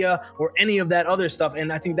xenophobia or any of that other stuff,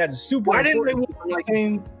 and I think that's super important.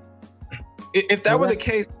 If that were the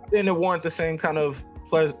case, then it warrant the same kind of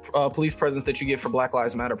police presence that you get for Black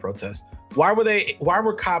Lives Matter protests. Why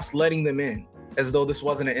were cops letting them in as though this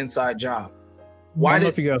wasn't an inside job? I don't know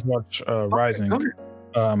if you guys watch Rising. Okay.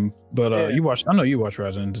 You watched. I know you watched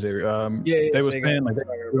Rising, Xavier. They were saying like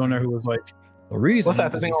on there who was like the reason. What's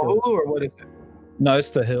that, the thing on Hulu, or what is it? No,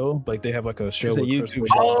 it's The Hill. Like, they have like a show. It's a YouTube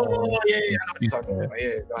show. Oh, yeah, I know what you're talking about.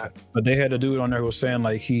 Yeah, go ahead. But they had a dude on there who was saying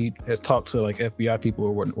like he has talked to like FBI people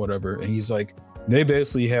or whatever, and he's like, they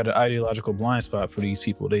basically had an ideological blind spot for these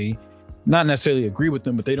people. They not necessarily agree with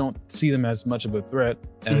them, but they don't see them as much of a threat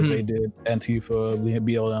as they did Antifa,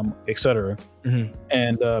 BLM, etc.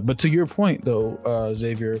 And but to your point though,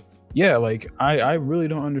 Xavier, yeah, like I really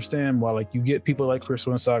don't understand why like you get people like Chris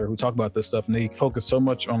Winsager who talk about this stuff and they focus so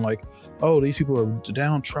much on like, oh, these people are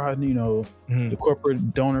downtrodden, you know, the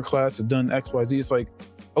corporate donor class has done XYZ. It's like,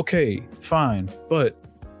 okay, fine, but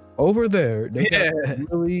over there they got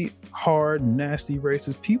really hard, nasty,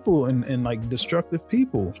 racist people and like destructive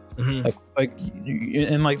people,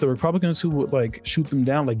 and like the Republicans who would like shoot them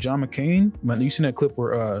down, like John McCain. Man, you seen that clip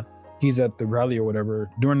where he's at the rally or whatever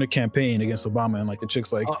during the campaign against Obama, and like the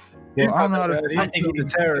chick's like, well, I don't know how to. I think he's a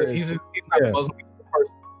terrorist. He's not a Muslim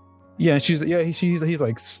person. Yeah, he's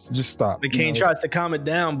like, just stop. McCain tries to calm it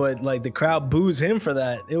down, but like the crowd boos him for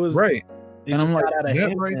that. It was right. And I'm like,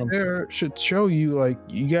 that right there should show you, like,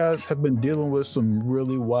 you guys have been dealing with some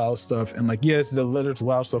really wild stuff. And like, yes, there's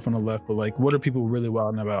wild stuff on the left, but like, what are people really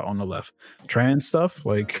wilding about on the left? Trans stuff?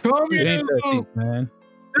 Like, it ain't that deep, man.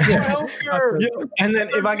 Yeah. And then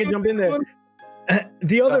if I could jump in there,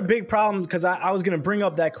 the other big problem, because I was going to bring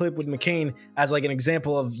up that clip with McCain as like an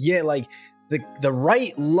example of, like, the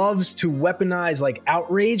right loves to weaponize like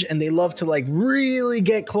outrage, and they love to like really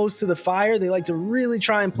get close to the fire. They like to really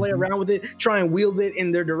try and play around with it, try and wield it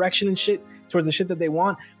in their direction and shit towards the shit that they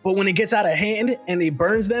want. But when it gets out of hand and it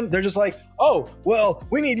burns them, they're just like, oh, well,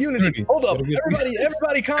 we need unity. Hold up.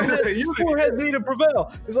 Everybody calm down. Cooler heads need to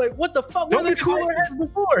prevail. It's like, what the fuck were the cooler heads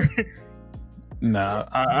before? Nah,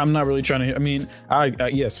 I'm not really trying to. I mean,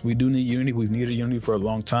 yes, we do need unity. We've needed unity for a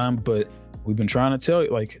long time, but we've been trying to tell you,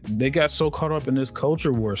 like, they got so caught up in this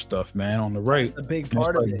culture war stuff, man, on the right. A big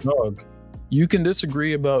part of it. Dog, you can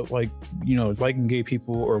disagree about, like, you know, liking gay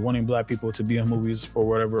people or wanting black people to be in movies or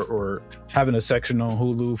whatever, or having a section on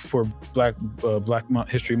Hulu for Black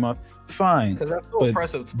History Month. Fine, because that's so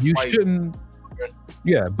oppressive. You shouldn't.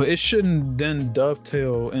 Yeah, but it shouldn't then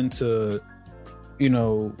dovetail into, you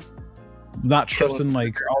know, not trusting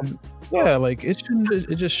like. Yeah, like it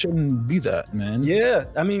just shouldn't be that, man. Yeah,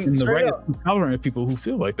 I mean, and the right is too tolerant of people who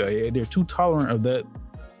feel like that. Yeah, they're too tolerant of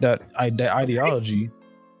that ideology.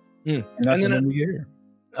 And that's what we get here.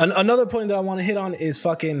 Another point that I want to hit on is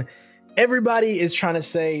fucking everybody is trying to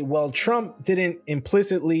say, well, Trump didn't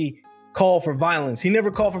implicitly call for violence. He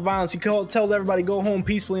never called for violence. He tells everybody go home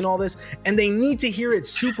peacefully and all this, and they need to hear it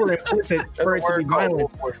super implicit for it to be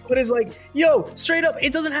violence. But it's like, yo, straight up,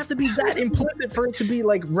 it doesn't have to be that implicit for it to be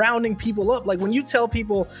like rounding people up. Like when you tell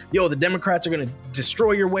people, yo, the Democrats are going to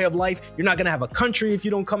destroy your way of life. You're not going to have a country if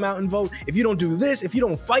you don't come out and vote. If you don't do this, if you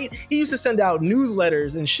don't fight. He used to send out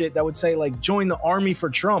newsletters and shit that would say like, join the army for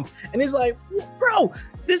Trump. And it's like, bro,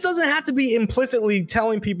 this doesn't have to be implicitly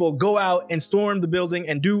telling people go out and storm the building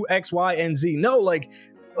and do X, Y, and Z. No, like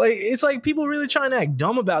it's like people really trying to act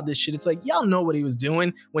dumb about this shit. It's like, y'all know what he was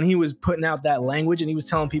doing when he was putting out that language and he was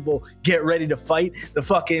telling people get ready to fight. The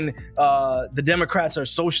fucking the Democrats are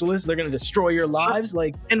socialists. They're gonna destroy your lives.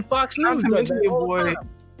 Like, and Fox News does that all the time.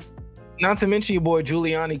 Not to mention your boy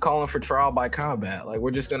Giuliani calling for trial by combat. Like,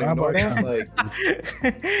 we're just gonna ignore that. Like,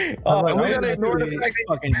 we're gonna ignore the fact that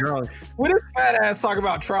fucking drunk. When this fat ass talk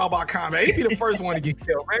about trial by combat, he'd be the first one to get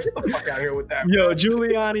killed, man. Get the fuck out of here with that. Yo,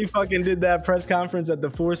 Giuliani fucking did that press conference at the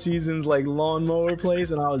Four Seasons like lawnmower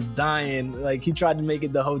place, and I was dying. Like, he tried to make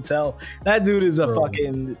it the hotel. That dude is a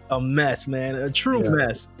fucking mess, man. A true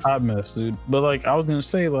mess. Hot mess, dude. But like, I was gonna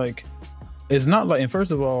say, like, it's not like, and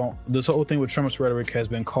first of all, this whole thing with Trump's rhetoric has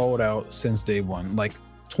been called out since day one, like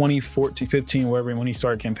 2014, 15, whatever, when he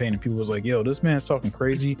started campaigning. People was like, yo, this man's talking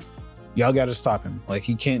crazy. Y'all got to stop him. Like,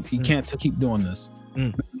 he can't keep doing this.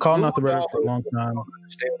 Calling out the rhetoric for a long time.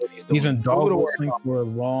 He's been dog whistling for a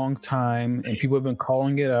long time, and people have been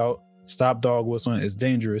calling it out. Stop dog whistling. It's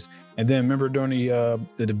dangerous. And then remember during the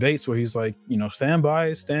debates where he's like, you know, stand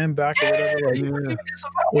by, stand back, or whatever. Like,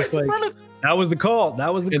 it's like, that was the call.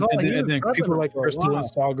 That was the call. And then people like Crystal and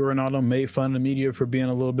Stalger and all them made fun of the media for being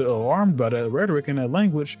a little bit alarmed by that rhetoric and that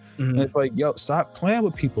language. And it's like, yo, stop playing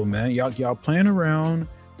with people, man. Y'all playing around,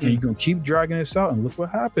 and you're gonna keep dragging this out, and look what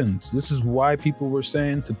happens. This is why people were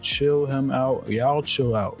saying to chill him out. Y'all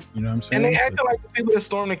chill out. You know what I'm saying? And they acted like the people that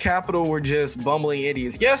stormed the Capitol were just bumbling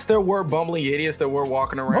idiots. Yes, there were bumbling idiots that were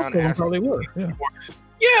walking around. Probably was.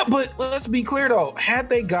 Yeah, but let's be clear though. Had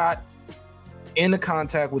they got into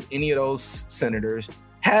contact with any of those senators,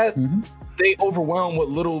 had they overwhelmed what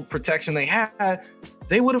little protection they had,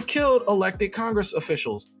 they would have killed elected Congress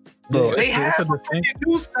officials. Bro, they had a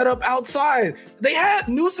noose set up outside. They had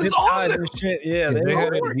nooses on them. Shit. Yeah, they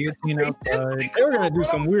had a guillotine outside. They were gonna do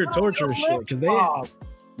some weird torture shit because that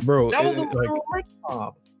was a like,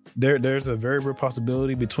 job. There's a very real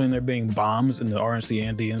possibility between there being bombs in the RNC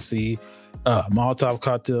and DNC, Molotov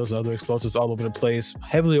cocktails, other explosives all over the place,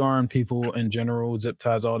 heavily armed people in general, zip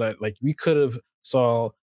ties, all that. Like, we could have saw,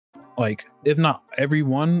 like, if not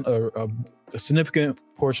everyone, a significant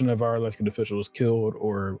portion of our elected officials killed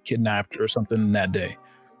or kidnapped or something that day.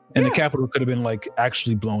 And the Capitol could have been like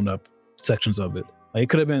actually blown up, sections of it. Like, it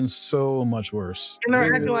could have been so much worse. And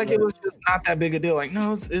they're acting like it was just not that big a deal. Like,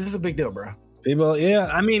 no, it's a big deal, bro. People,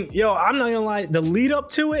 I mean, yo, I'm not gonna lie. The lead up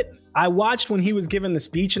to it, I watched when he was giving the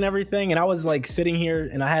speech and everything, and I was like sitting here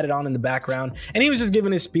and I had it on in the background, and he was just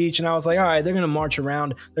giving his speech, and I was like, all right, they're gonna march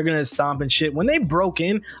around, they're gonna stomp and shit. When they broke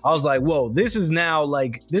in, I was like, whoa, this is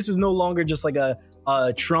no longer just like a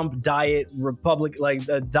Trump diet republic, like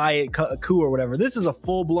a diet coup or whatever. This is a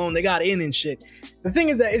full blown. They got in and shit. The thing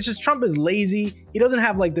is that it's just Trump is lazy. He doesn't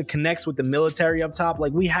have like the connects with the military up top.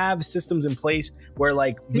 Like we have systems in place where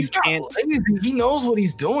like we can't. He knows what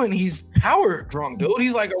he's doing. He's power drunk, dude.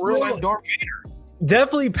 He's like a real life Darth Vader.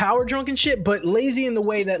 Definitely power drunk and shit, but lazy in the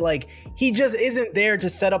way that like he just isn't there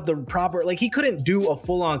to set up the proper, like he couldn't do a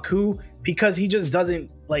full on coup because he just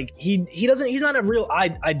doesn't like he's not a real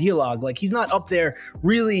ideologue. Like he's not up there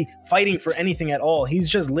really fighting for anything at all. He's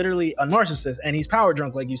just literally a narcissist and he's power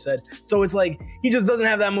drunk, like you said. So it's like he just doesn't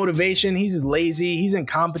have that motivation. He's just lazy. He's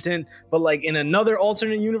incompetent. But like in another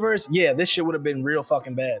alternate universe, yeah, this shit would have been real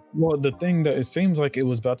fucking bad. Well, the thing that it seems like it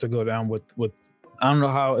was about to go down with I don't know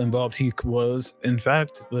how involved he was, in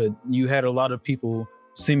fact, but you had a lot of people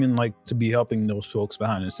seeming like to be helping those folks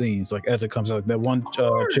behind the scenes. Like as it comes out, that one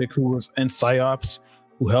chick who was in PsyOps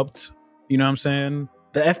who helped, you know what I'm saying?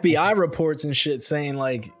 The FBI reports and shit saying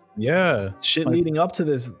like, yeah, shit like, leading up to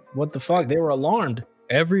this. What the fuck? They were alarmed.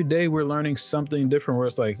 Every day we're learning something different where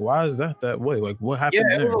it's like, why is that way? Like what happened?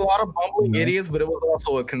 Yeah, it was a lot of bumbling idiots, but it was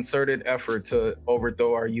also a concerted effort to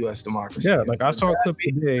overthrow our U.S. democracy. Yeah, like I saw a clip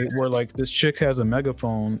today where like this chick has a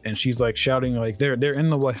megaphone and she's like shouting, like they're in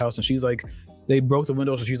the White House and she's like, they broke the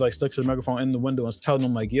window, so she's like stuck to the megaphone in the window and telling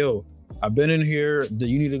them like, yo, I've been in here,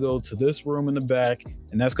 you need to go to this room in the back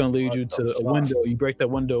and that's gonna lead you to a window. You break that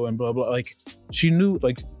window and blah blah. Like she knew,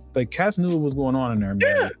 like Cass knew what was going on in there,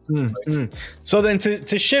 man. Yeah. So then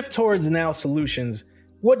to shift towards now solutions,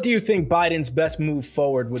 what do you think Biden's best move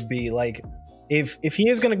forward would be? Like if he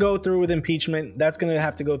is going to go through with impeachment, that's going to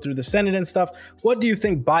have to go through the Senate and stuff. What do you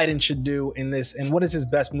think Biden should do in this? And what is his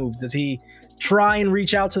best move? Does he try and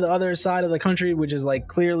reach out to the other side of the country, which is like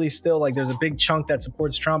clearly still like there's a big chunk that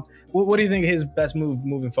supports Trump? What do you think his best move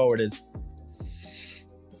moving forward is?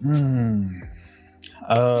 Go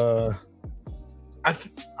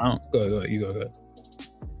ahead.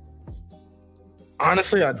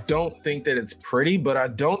 Honestly, I don't think that it's pretty, but I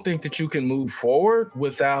don't think that you can move forward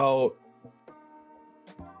without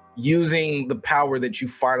using the power that you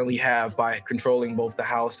finally have by controlling both the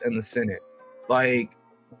House and the Senate. Like,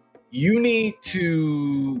 you need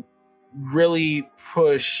to really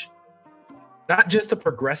push not just a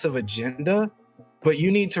progressive agenda, but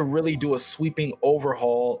you need to really do a sweeping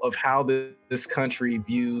overhaul of how this country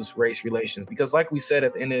views race relations. Because like we said,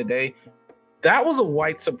 at the end of the day, that was a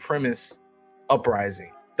white supremacist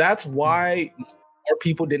uprising. That's why more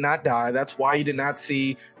people did not die. That's why you did not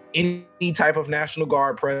see any type of National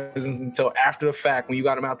Guard presence until after the fact, when you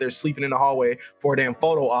got them out there sleeping in the hallway for a damn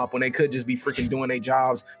photo op when they could just be freaking doing their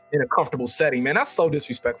jobs in a comfortable setting. Man, that's so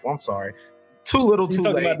disrespectful. I'm sorry. Too little, too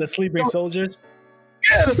late. Talking about the sleeping soldiers?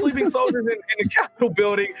 Yeah, the sleeping soldiers in the Capitol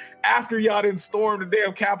building after y'all didn't storm the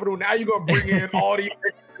damn Capitol. Now you're going to bring in all these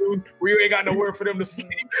dudes where you ain't got nowhere for them to sleep.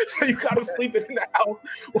 So you got them sleeping in the house.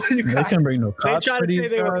 They can bring no cots. They try to say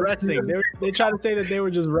they were resting. They try to say that they were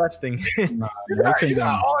just resting. Nah, you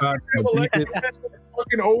got all these elected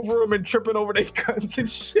fucking over them and tripping over their guns and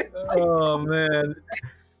shit. Oh, man.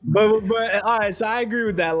 But all right, so I agree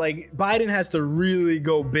with that. Like, Biden has to really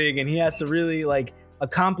go big and he has to really, like,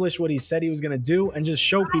 accomplish what he said he was going to do and just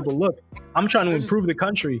show people, look, I'm trying to improve the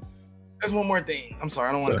country. There's one more thing. I'm sorry,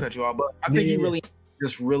 I don't want to cut you off, but I think you really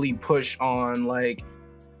just really push on, like,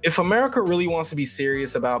 if America really wants to be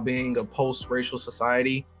serious about being a post-racial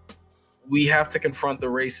society, we have to confront the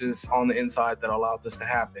races on the inside that allowed this to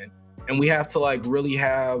happen. And we have to, like, really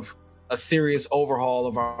have a serious overhaul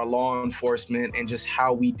of our law enforcement and just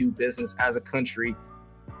how we do business as a country.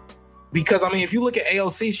 Because, I mean, if you look at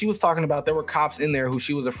AOC, she was talking about there were cops in there who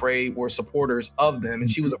she was afraid were supporters of them,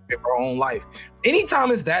 and she was afraid for her own life.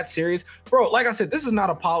 Anytime it's that serious, bro, like I said, this is not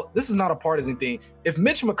a partisan thing. If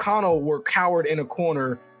Mitch McConnell were cowered in a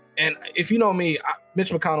corner, and if you know me,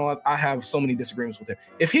 Mitch McConnell, I have so many disagreements with him.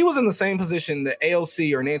 If he was in the same position that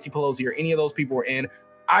AOC or Nancy Pelosi or any of those people were in,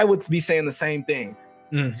 I would be saying the same thing.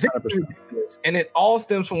 And it all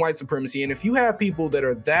stems from white supremacy. And if you have people that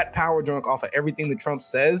are that power drunk off of everything that Trump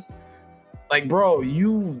says, like, bro,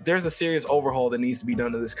 there's a serious overhaul that needs to be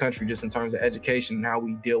done to this country just in terms of education and how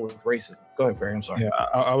we deal with racism. Go ahead, Barry. I'm sorry. Yeah,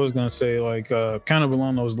 I was gonna say, like, kind of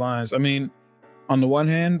along those lines. I mean, on the one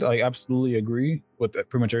hand, I absolutely agree with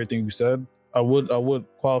pretty much everything you said. I would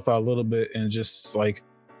qualify a little bit and just like,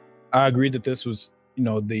 I agree that this was, you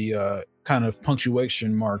know, the kind of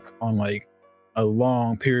punctuation mark on like a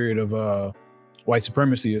long period of white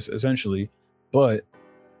supremacy, essentially. But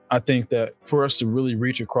I think that for us to really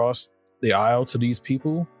reach across the aisle to these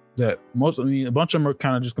people, that a bunch of them are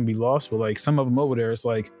kind of just gonna be lost, but like some of them over there, it's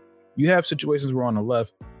like you have situations where on the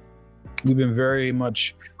left we've been very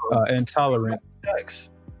much intolerant.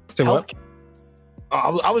 So what?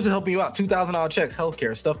 I was just helping you out. $2,000 checks,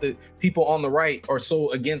 healthcare, stuff that people on the right are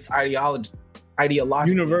so against ideological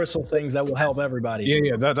universal things that will help everybody.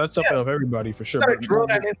 Yeah, that's stuff that help everybody for sure. You gotta drill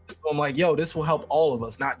that into them, like, yo, this will help all of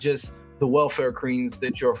us, not just the welfare queens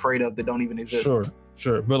that you're afraid of that don't even exist.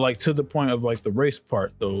 Sure. But like to the point of like the race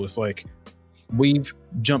part though, it's like we've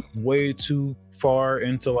jumped way too far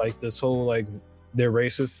into like this whole like they're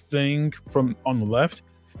racist thing from on the left,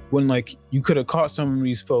 when like you could have caught some of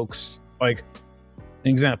these folks. Like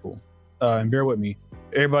an example, and bear with me,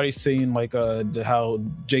 everybody's saying like how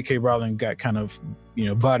J.K. Rowling got kind of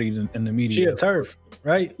bodied in the media. She a turf,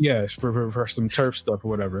 right? Yeah, for some turf stuff or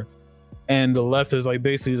whatever. And the left is like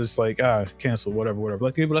basically just like cancel whatever,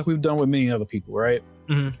 like we've done with many other people, right?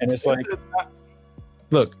 Mm-hmm. And it's like,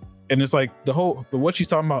 look, and it's like but what she's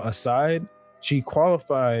talking about aside, she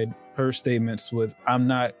qualified her statements with "I'm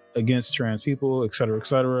not against trans people," et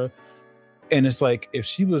cetera. And it's like, if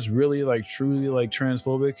she was really like truly like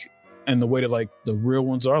transphobic, and the way that like the real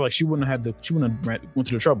ones are, like she wouldn't have went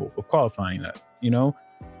to the trouble of qualifying that,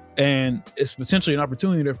 And it's potentially an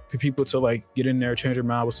opportunity for people to like get in there, change their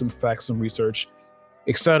mind with some facts, some research,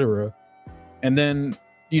 etc. And then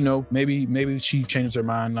maybe she changes her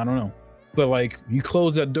mind. I don't know, but like you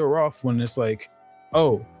close that door off when it's like,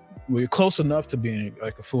 oh, we're close enough to being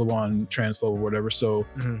like a full-on transphobe or whatever. So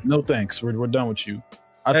no thanks, we're done with you.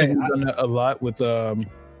 I think we've done that a lot with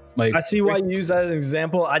like. I see why you use that as an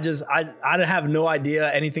example. I have no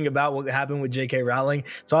idea anything about what happened with J.K. Rowling,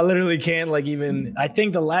 so I literally can't like even. I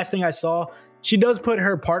think the last thing I saw, she does put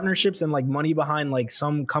her partnerships and like money behind like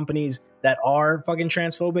some companies that are fucking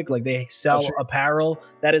transphobic. Like they sell apparel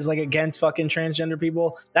that is like against fucking transgender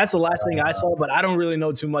people. That's the last thing I saw, but I don't really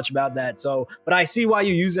know too much about that. So, but I see why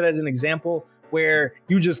you use it as an example where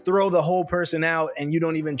you just throw the whole person out and you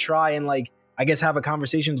don't even try and like, I guess, have a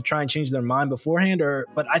conversation to try and change their mind beforehand.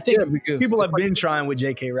 But I think people have been trying with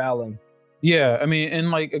J.K. Rowling. Yeah, I mean,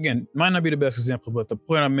 and like, again, might not be the best example, but the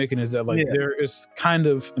point I'm making is that like there is kind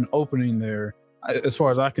of an opening there, as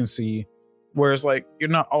far as I can see, where it's like you're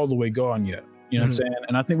not all the way gone yet. You know what I'm saying?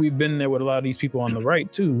 And I think we've been there with a lot of these people on the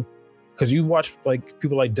right too, because you watch like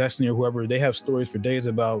people like Destiny or whoever, they have stories for days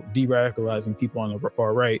about de-radicalizing people on the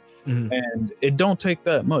far right, and it don't take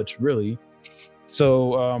that much really.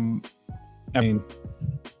 So I mean,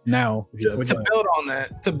 now to build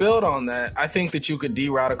on that, I think that you could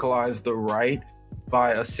de-radicalize the right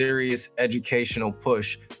by a serious educational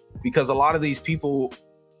push, because a lot of these people,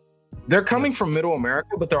 they're coming from middle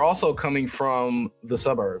America, but they're also coming from the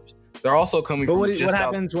suburbs. They're also coming from what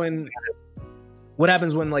happens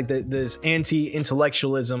when like this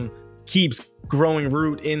anti-intellectualism keeps growing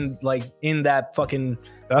root in that fucking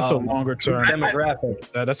that's a longer term demographic.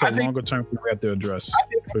 That's a longer term thing we have to address. I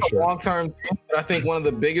think it's a long term thing, but I think one of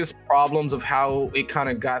the biggest problems of how it kind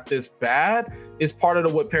of got this bad is part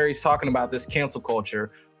of what Perry's talking about, this cancel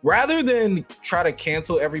culture. Rather than try to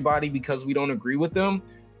cancel everybody because we don't agree with them,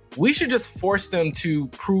 we should just force them to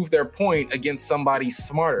prove their point against somebody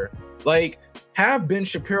smarter. Like, have Ben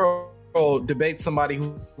Shapiro debate somebody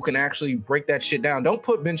who can actually break that shit down. Don't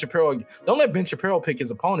let Ben Shapiro pick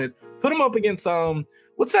his opponents. Put him up against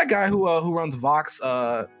what's that guy who runs Vox?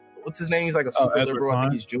 What's his name? He's like a super liberal. I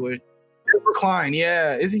think he's Jewish. Ezra Klein.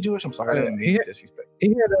 Yeah, is he Jewish? I'm sorry, I didn't mean disrespect. He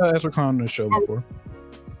had Ezra Klein on the show before.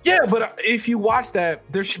 Yeah, but if you watch that,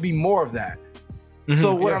 there should be more of that.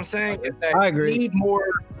 So what I'm saying is that I agree. We need more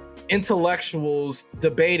intellectuals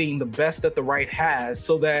debating the best that the right has,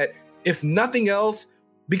 so that if nothing else,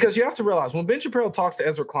 because you have to realize when Ben Shapiro talks to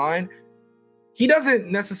Ezra Klein, he doesn't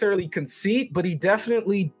necessarily concede, but he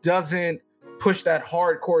definitely doesn't push that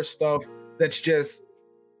hardcore stuff that's just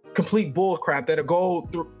complete bull crap that'll go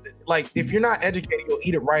through. Like, if you're not educated, you'll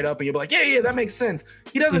eat it right up and you'll be like, yeah, that makes sense.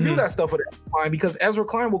 He doesn't do that stuff with Ezra Klein because Ezra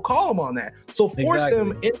Klein will call him on that. So force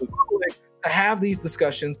them in public to have these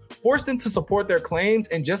discussions, force them to support their claims.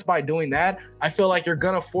 And just by doing that, I feel like you're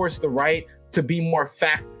going to force the right to be more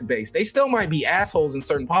fact-based. They still might be assholes in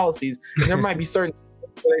certain policies. And there might be certain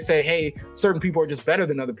where they say, hey, certain people are just better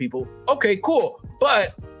than other people. Okay, cool.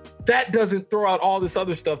 But that doesn't throw out all this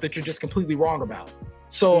other stuff that you're just completely wrong about.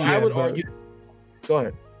 So I would argue. Go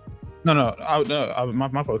ahead. No,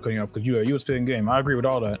 my fault cutting you off because you were spitting game. I agree with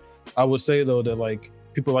all that. I would say though that like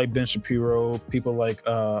people like Ben Shapiro, people like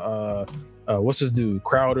what's this dude,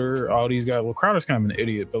 Crowder, all these guys. Well, Crowder's kind of an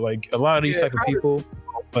idiot, but like a lot of these type of people,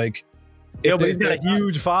 like but he's got a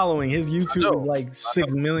huge following. His YouTube is like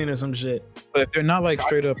 6 million or some shit. But if they're not like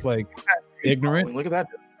straight up like ignorant, look at that.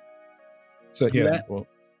 So yeah, well,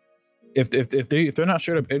 if they're not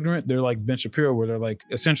straight up ignorant, they're like Ben Shapiro, where they're like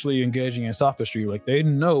essentially engaging in sophistry. Like they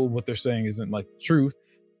know what they're saying isn't like truth,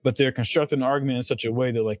 but they're constructing an argument in such a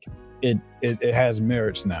way that like it has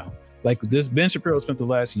merits now. Like this Ben Shapiro spent the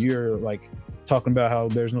last year like talking about how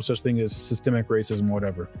there's no such thing as systemic racism or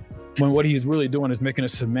whatever, when what he's really doing is making a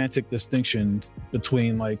semantic distinction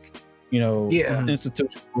between like, you know,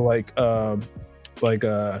 institutions like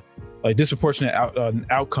disproportionate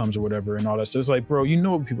outcomes or whatever and all that. So it's like, bro, you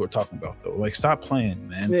know what people are talking about though. Like, stop playing,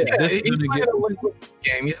 man. Yeah, he's playing a linguistic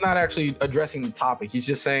game. He's not actually addressing the topic. He's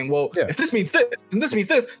just saying, well, if this means this and this means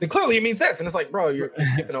this, then clearly it means this. And it's like, bro, you're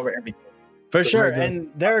skipping over everything. For sure.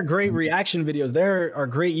 And there are great reaction videos. There are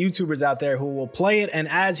great YouTubers out there who will play it, and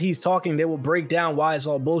as he's talking, they will break down why it's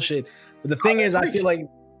all bullshit. But the thing is, I feel like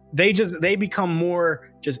they become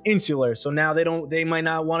more just insular. So now they might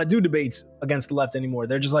not want to do debates against the left anymore.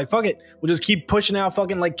 They're just like, fuck it. We'll just keep pushing out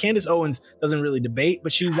fucking, like, Candace Owens doesn't really debate,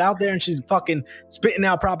 but she's out there and she's fucking spitting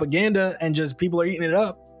out propaganda and just people are eating it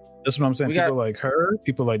up. That's what I'm saying. People like her,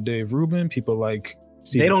 people like Dave Rubin, people like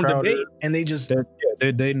Steve they don't Crowder, debate, and they just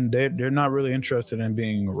they're not really interested in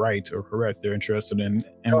being right or correct. They're interested in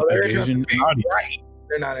engaging an audience. Right.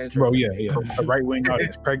 They're not interested. Bro, yeah. A right wing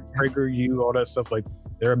audience, Prager, you, all that stuff. Like,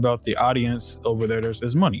 they're about the audience over there.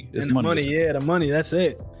 There's money. There's money. The money. That's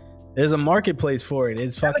it. There's a marketplace for it.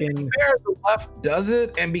 It's fucking. The left does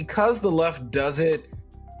it, and because the left does it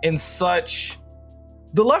in such.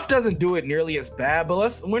 The left doesn't do it nearly as bad,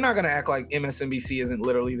 but we're not going to act like MSNBC isn't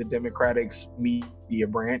literally the Democratic's media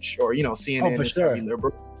branch, or, you know, CNN is heavy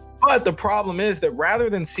liberal. But the problem is that rather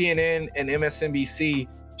than CNN and MSNBC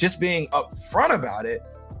just being upfront about it,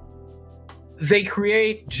 they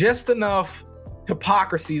create just enough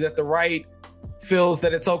hypocrisy that the right feels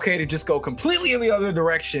that it's okay to just go completely in the other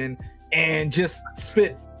direction and just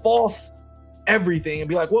spit false everything and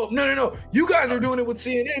be like, well, no, you guys are doing it with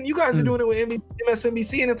CNN, you guys are doing it with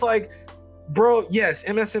MSNBC, and it's like, bro, yes,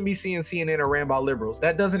 MSNBC and CNN are ran by liberals.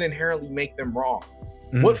 That doesn't inherently make them wrong.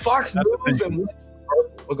 What Fox News and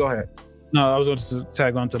go ahead. No, I was going to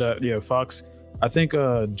tag on to that. Yeah, Fox. I think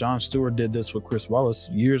Jon Stewart did this with Chris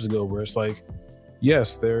Wallace years ago, where it's like,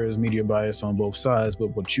 yes, there is media bias on both sides,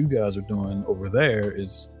 but what you guys are doing over there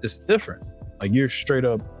is different. Like, you're straight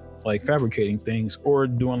up like fabricating things, or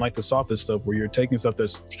doing like the softest stuff where you're taking stuff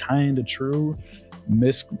that's kind of true,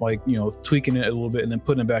 tweaking it a little bit and then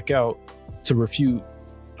putting it back out to refute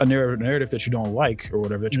a narrative that you don't like or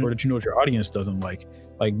whatever, or that you know your audience doesn't like.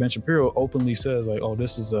 Like, Ben Shapiro openly says like, oh,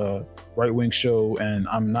 this is a right-wing show and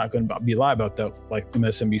I'm not going to be lie about that like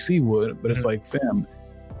MSNBC would. But it's like, fam,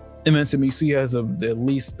 MSNBC has at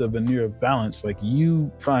least the veneer of balance. Like,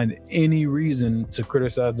 you find any reason to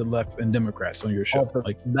criticize the left and Democrats on your show,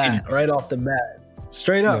 right off the bat,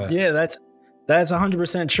 straight up. Yeah, that's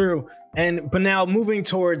 100% true. But now moving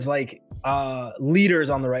towards like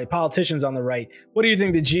leaders on the right, politicians on the right, what do you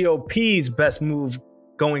think the GOP's best move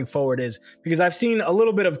going forward is? Because I've seen a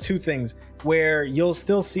little bit of two things where you'll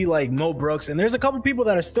still see like Mo Brooks, and there's a couple people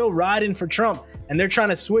that are still riding for Trump, and they're trying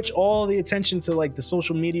to switch all the attention to like the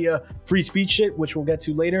social media free speech shit, which we'll get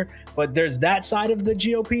to later. But there's that side of the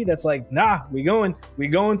GOP that's like, nah, we going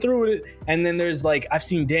through with it. And then there's like, I've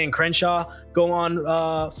seen Dan Crenshaw go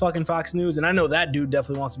on fucking Fox News, and I know that dude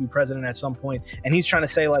definitely wants to be president at some point, and he's trying to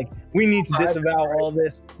say like, we need to disavow all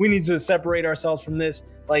this, we need to separate ourselves from this.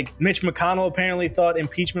 Like, Mitch McConnell apparently thought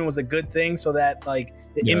impeachment was a good thing so that like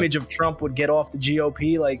the image of Trump would get off the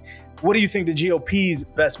GOP. Like, what do you think the GOP's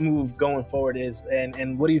best move going forward is?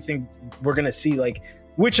 And what do you think we're going to see? Like,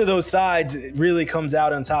 which of those sides really comes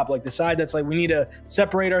out on top? Like, the side that's like, we need to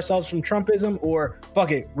separate ourselves from Trumpism, or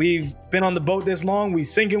fuck it, we've been on the boat this long, we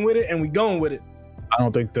sinking with it and we going with it? I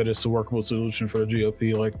don't think that it's a workable solution for the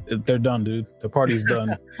GOP. Like, they're done, dude. The party's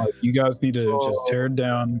done. Like, you guys need to just tear it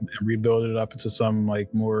down and rebuild it up into some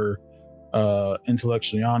like more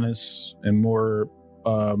intellectually honest and more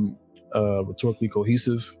rhetorically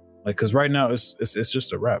cohesive. Like, because right now it's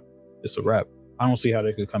just a wrap. It's a wrap. I don't see how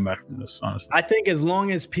they could come back from this, honestly. I think as long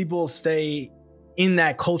as people stay in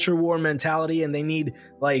that culture war mentality and they need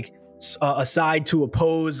like a side to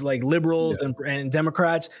oppose like liberals and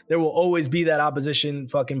Democrats, there will always be that opposition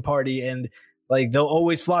fucking party, and like they'll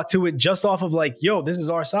always flock to it just off of like, yo, this is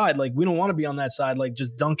our side. Like, we don't want to be on that side. Like,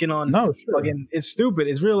 just dunking on fucking, it's stupid.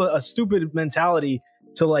 It's really a stupid mentality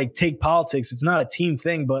to like take politics. It's not a team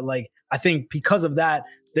thing, but like, I think because of that,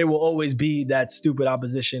 there will always be that stupid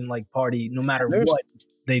opposition like party, no matter what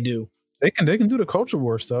they do. They can do the culture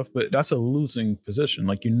war stuff, but that's a losing position.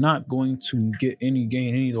 Like, you're not going to gain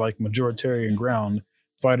any like majoritarian ground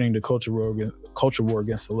fighting the culture war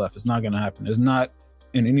against the left. It's not going to happen. It's not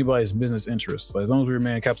in anybody's business interest. Like, as long as we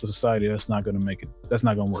remain a capitalist society, that's not going to make it. That's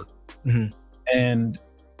not going to work. And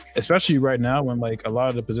especially right now when like a lot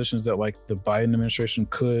of the positions that like the Biden administration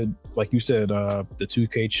could, like you said, the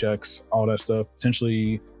 2K checks, all that stuff,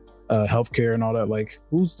 potentially healthcare and all that. Like,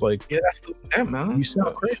 who's like, yeah, that's them, man. You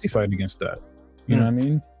sound crazy fighting against that. You know what I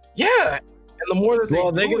mean? Yeah, and the more that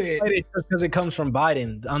they do it, fight it just because it comes from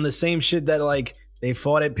Biden on the same shit that like they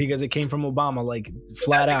fought it because it came from Obama, like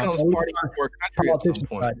flat out. Becomes party before country at some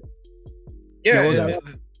point. Yeah.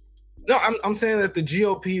 No, I'm saying that the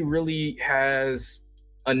GOP really has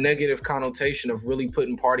a negative connotation of really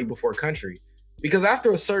putting party before country. Because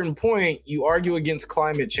after a certain point, you argue against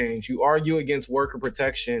climate change, you argue against worker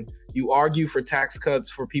protection, you argue for tax cuts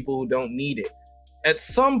for people who don't need it. At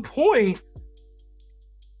some point,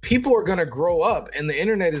 people are going to grow up and the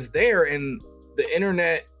internet is there, and the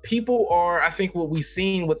internet, people are, I think what we've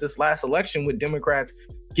seen with this last election with Democrats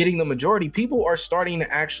getting the majority, people are starting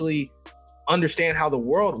to actually understand how the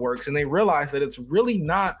world works, and they realize that it's really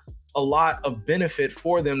not a lot of benefit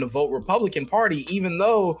for them to vote Republican Party, even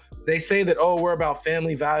though they say that, oh, we're about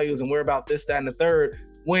family values and we're about this, that, and the third,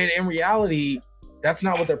 when in reality, that's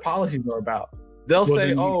not what their policies are about. They'll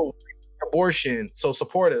say, oh, abortion, so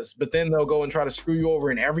support us, but then they'll go and try to screw you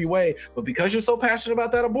over in every way. But because you're so passionate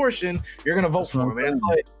about that abortion, you're going to vote for them. And it's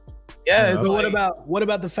like, yeah. But what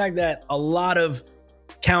about the fact that a lot of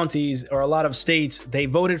counties or a lot of states, they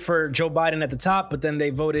voted for Joe Biden at the top, but then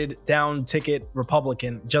they voted down ticket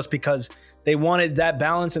Republican just because they wanted that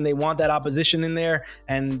balance and they want that opposition in there.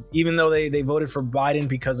 And even though they voted for Biden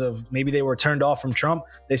because of maybe they were turned off from Trump,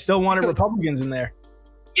 they still wanted Republicans in there.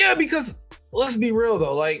 Yeah, because let's be real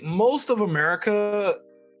though, like most of America,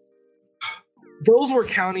 those were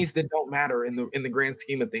counties that don't matter in the grand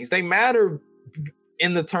scheme of things. They matter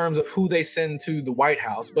in the terms of who they send to the White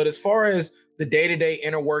House, but as far as the day-to-day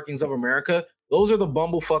inner workings of America, those are the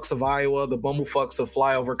bumblefucks of Iowa, the bumblefucks of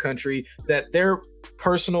flyover country, that their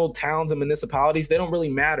personal towns and municipalities, they don't really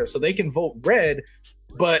matter. So they can vote red,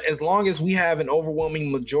 but as long as we have an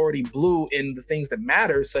overwhelming majority blue in the things that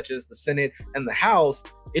matter, such as the Senate and the House,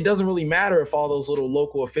 it doesn't really matter if all those little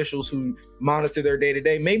local officials who monitor their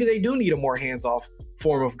day-to-day, maybe they do need a more hands-off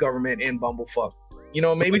form of government in bumblefuck. You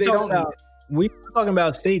know, maybe they don't need it. We're talking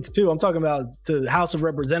about states too. I'm talking about to the House of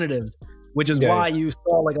Representatives, which is why you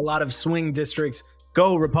saw like a lot of swing districts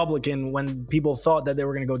go Republican when people thought that they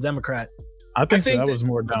were going to go Democrat. I think that was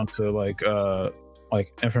more down to like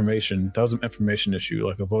information. That was an information issue,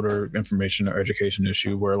 like a voter information or education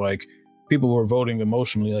issue, where like people were voting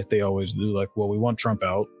emotionally like they always do. Like, well, we want Trump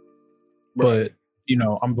out, but you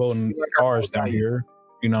know, I'm voting ours down here.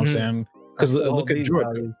 You know what I'm saying? Because look at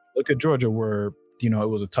Georgia. Look at Georgia, where you know it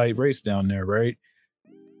was a tight race down there, right?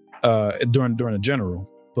 During the general.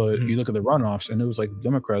 But you look at the runoffs, and it was like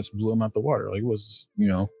Democrats blew them out the water. Like it was, you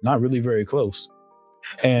know, not really very close.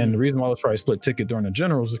 And the reason why it was probably split ticket during the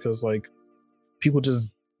generals is because like people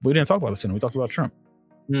we didn't talk about the Senate. We talked about Trump.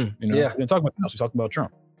 You know, we didn't talk about the House. We talked about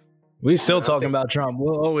Trump. We still talking about Trump.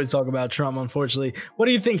 We'll always talk about Trump, unfortunately. What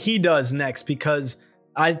do you think he does next? Because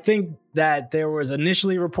I think that there was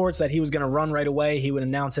initially reports that he was going to run right away. He would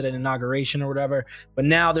announce it at inauguration or whatever. But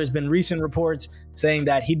now there's been recent reports saying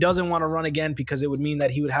that he doesn't want to run again because it would mean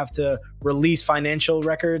that he would have to release financial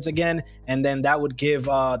records again. And then that would give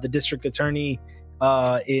the district attorney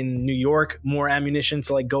in New York more ammunition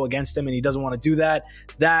to like go against him. And he doesn't want to do that.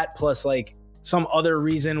 That plus like some other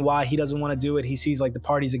reason why he doesn't want to do it. He sees like the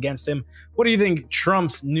parties against him. What do you think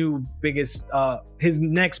Trump's new biggest, his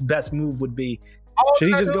next best move would be? Should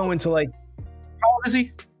he just go into like... How old is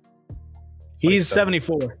he? He's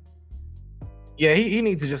 74. Yeah, he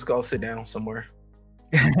needs to just go sit down somewhere.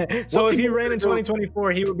 So if he ran in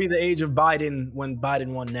 2024, he would be the age of Biden when Biden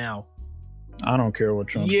won now. I don't care what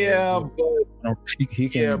Trump does. But he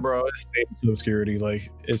can. Yeah, bro. It's into obscurity.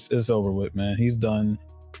 Like it's over with, man. He's done.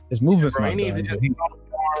 His movement's not done.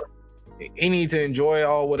 He needs to enjoy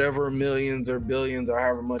all whatever millions or billions or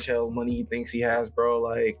however much hell money he thinks he has, bro.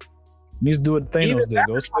 Like, he needs to do what Thanos did.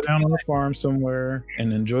 Go sit down on a farm somewhere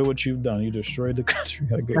and enjoy what you've done. You destroyed the country.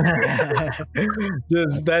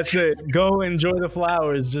 Just that's it. Go enjoy the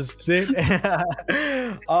flowers. Just sit.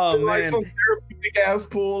 Oh man, like some therapeutic ass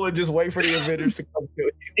pool and just wait for the Avengers to come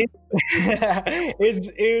to it.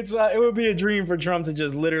 It would be a dream for Trump to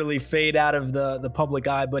just literally fade out of the public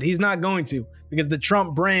eye, but he's not going to, because the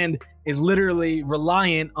Trump brand is literally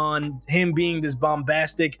reliant on him being this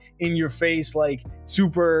bombastic, in your face, like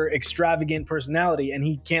super extravagant personality, and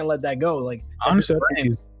he can't let that go. Like, honestly,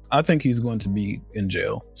 I think he's going to be in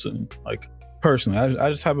jail soon. Like, personally, I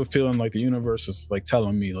just have a feeling like the universe is like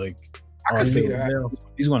telling me like, I can see that.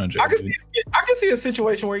 He's going to jail. I can see a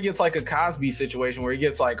situation where he gets like a Cosby situation where he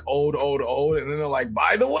gets like old, and then they're like,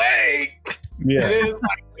 by the way, Yeah,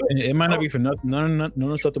 it might not be for nothing. None of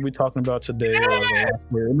the stuff that we're talking about today.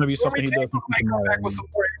 It might be something he does tomorrow. Back with some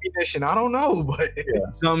more ammunition. I don't know, but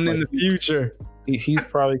something in the future. He's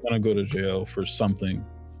probably gonna go to jail for something,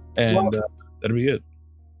 and that'll be it.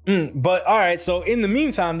 But all right, so in the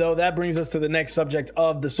meantime, though, that brings us to the next subject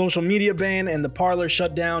of the social media ban and the Parler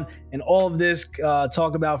shutdown and all of this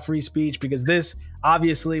talk about free speech, because this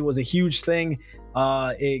obviously was a huge thing.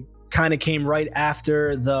 It kind of came right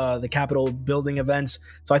after the Capitol building events.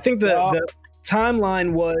 So I think the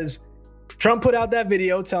timeline was Trump put out that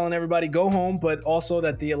video telling everybody go home, but also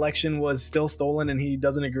that the election was still stolen and he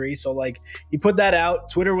doesn't agree. So like he put that out.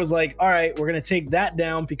 Twitter was like, all right, we're going to take that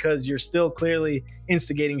down because you're still clearly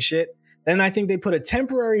instigating shit. Then I think they put a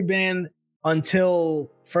temporary ban until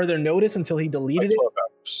further notice, until he deleted it.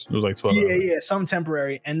 It was like 12 hours. Yeah, some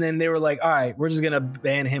temporary. And then they were like, all right, we're just going to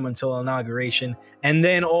ban him until inauguration. And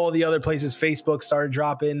then all the other places, Facebook started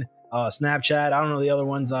dropping, Snapchat, I don't know the other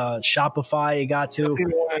ones, Shopify it got to.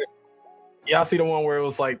 Y'all see the one where it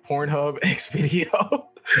was like Pornhub X video? No,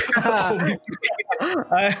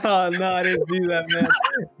 I didn't see that, man.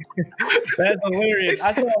 That's hilarious.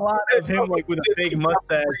 I saw a lot of him like with a fake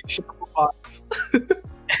mustache.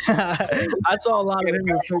 I saw a lot of him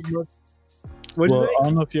with a fake mustache. Well, I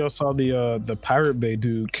don't know if y'all saw the Pirate Bay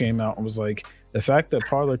dude came out and was like, the fact that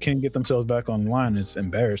Parler can't get themselves back online is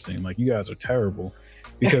embarrassing. Like, you guys are terrible.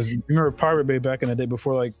 Because you remember Pirate Bay back in the day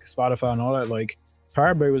before like Spotify and all that, like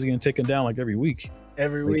Pirate Bay was getting taken down like every week.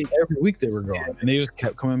 Every week they were gone, and they just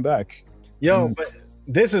kept coming back. But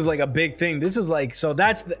this is like a big thing. This is like, so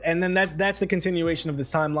that's the continuation of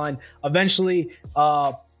this timeline. Eventually,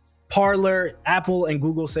 Parler, Apple, and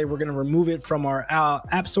Google say we're going to remove it from our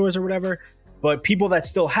app stores or whatever. But people that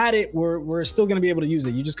still had it were still going to be able to use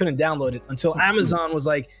it. You just couldn't download it until Amazon was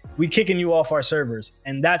like, we kicking you off our servers.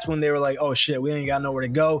 And that's when they were like, oh shit, we ain't got nowhere to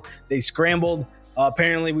go. They scrambled.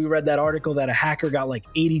 Apparently, we read that article that a hacker got like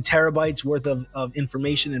 80 terabytes worth of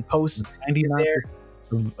information and posts.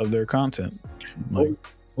 99% of their content. Like,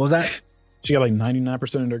 what was that? She got like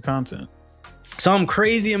 99% of their content. Some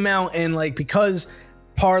crazy amount. And like, because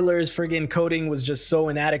Parler's friggin' coding was just so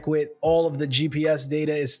inadequate, all of the GPS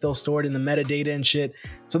data is still stored in the metadata and shit.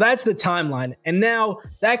 So that's the timeline. And now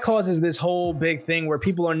that causes this whole big thing where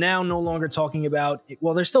people are now no longer talking about,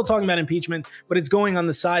 well, they're still talking about impeachment, but it's going on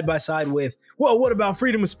the side by side with, well, what about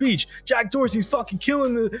freedom of speech? Jack Dorsey's fucking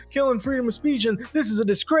killing freedom of speech, and this is a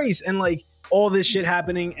disgrace. And like all this shit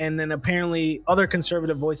happening. And then apparently other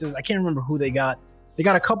conservative voices, I can't remember who they got. They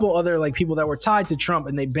got a couple other like people that were tied to Trump,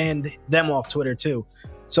 and they banned them off Twitter too.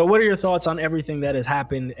 So what are your thoughts on everything that has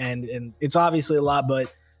happened? And it's obviously a lot,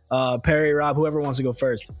 but Perry, Rob, whoever wants to go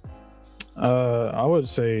first. I would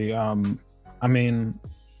say, I mean,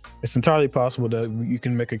 it's entirely possible that you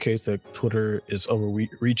can make a case that Twitter is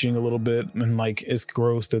overreaching a little bit. And like, it's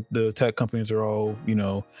gross that the tech companies are all,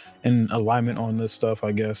 in alignment on this stuff,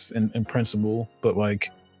 I guess, in principle. But like,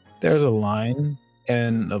 there's a line,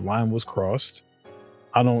 and a line was crossed.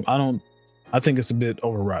 I think it's a bit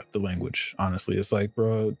overwrought, the language, honestly. It's like,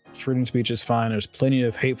 bro, freedom of speech is fine. There's plenty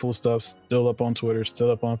of hateful stuff still up on Twitter,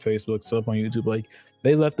 still up on Facebook, still up on YouTube. Like,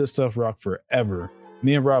 they let this stuff rock forever.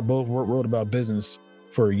 Me and Rob both wrote about business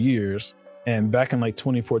for years. And back in like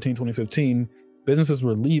 2014, 2015, businesses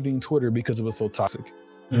were leaving Twitter because it was so toxic. You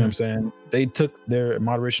know what I'm saying? They took their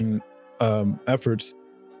moderation efforts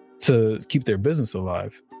to keep their business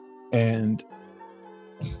alive. And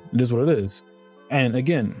it is what it is. And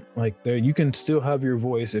again, like, you can still have your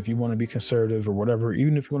voice if you want to be conservative or whatever.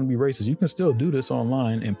 Even if you want to be racist, you can still do this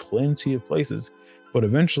online in plenty of places. But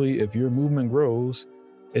eventually, if your movement grows,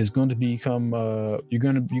 it's going to become you're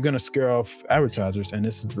gonna scare off advertisers, and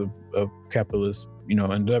this is a capitalist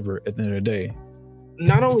endeavor at the end of the day.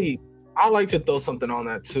 Not only, I like to throw something on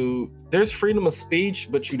that too. There's freedom of speech,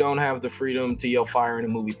 but you don't have the freedom to yell fire in a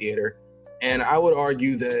movie theater. And I would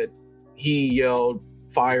argue that he yelled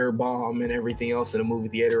firebomb and everything else in a movie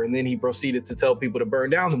theater, and then he proceeded to tell people to burn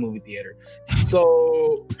down the movie theater.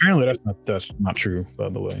 So apparently that's not true, by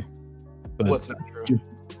the way. But what's not true?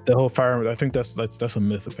 The whole fire, I think that's a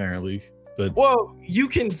myth, apparently. But well, you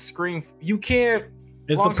can scream, you can't.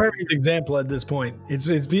 It's the perfect example at this point. It's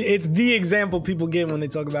the example people give when they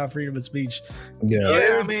talk about freedom of speech. Yeah,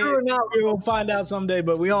 so I mean, true or not, we will find out someday.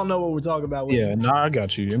 But we all know what we're talking about. Yeah, I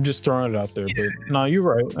got you. I'm just throwing it out there. But no, you're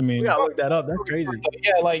right. I mean, we gotta look that up. That's crazy.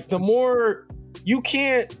 Yeah, like the more you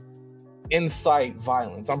can't incite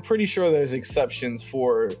violence. I'm pretty sure there's exceptions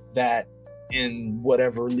for that in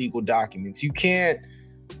whatever legal documents.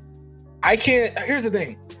 I can't. Here's the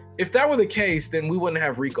thing. If that were the case, then we wouldn't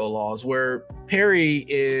have RICO laws where Perry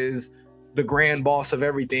is the grand boss of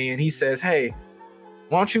everything. And he says, hey,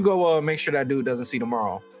 Why don't you go make sure that dude doesn't see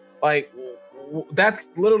tomorrow? Like, that's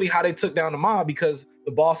literally how they took down the mob, because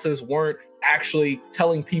the bosses weren't actually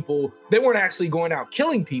telling people, they weren't actually going out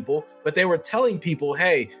killing people, but they were telling people,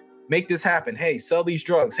 hey, make this happen. Hey, sell these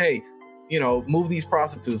drugs. Hey, move these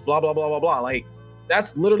prostitutes, blah, blah, blah, blah, blah. Like,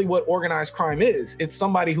 that's literally what organized crime is. It's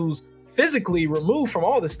somebody who's physically removed from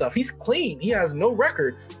all this stuff. He's clean. He has no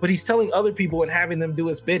record, but he's telling other people and having them do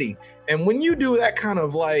his bidding. And when you do that kind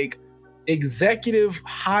of like executive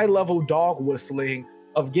high-level dog whistling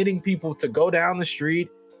of getting people to go down the street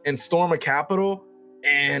and storm a Capitol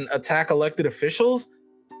and attack elected officials,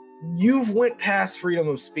 you've went past freedom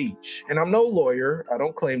of speech. And I'm no lawyer. I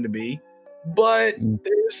don't claim to be, but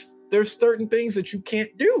there's certain things that you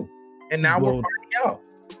can't do. And now we're finding out.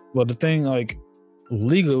 Well, the thing, like,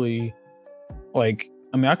 legally, like,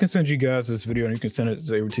 I mean, I can send you guys this video and you can send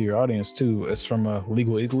it over to your audience too. It's from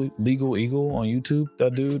Legal Eagle on YouTube.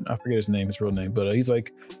 That dude, I forget his name, his real name, but he's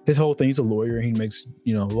like, his whole thing, he's a lawyer and he makes,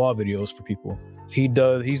 law videos for people.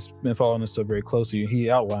 He's been following this stuff very closely. He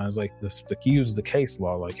outlines like he uses the case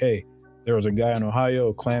law. Like, hey, there was a guy in Ohio,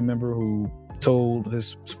 a Klan member, who told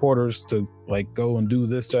his supporters to like go and do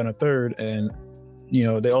this, that, and a third. And,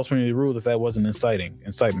 they ultimately ruled that wasn't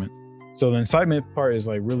incitement. So the incitement part is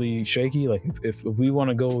like really shaky. Like if we want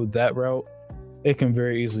to go that route, it can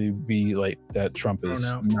very easily be like that Trump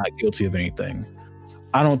is not guilty of anything.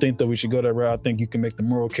 I don't think that we should go that route. I think you can make the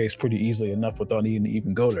moral case pretty easily enough without needing to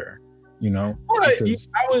even go there.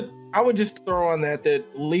 But I would just throw on that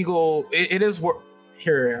legal, it is work.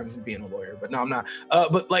 Here I am being a lawyer, but no, I'm not.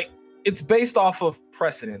 But like, it's based off of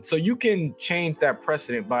precedent. So you can change that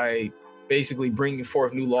precedent by basically bringing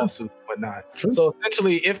forth new lawsuits and whatnot. Sure. So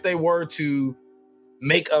essentially, if they were to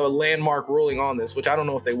make a landmark ruling on this, which I don't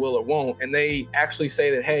know if they will or won't, and they actually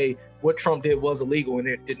say that, hey, what Trump did was illegal and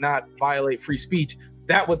it did not violate free speech,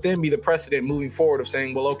 that would then be the precedent moving forward of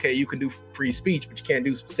saying, well, okay, you can do free speech, but you can't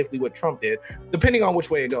do specifically what Trump did, depending on which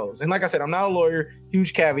way it goes. And like I said, I'm not a lawyer,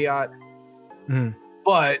 huge caveat,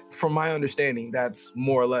 but from my understanding, that's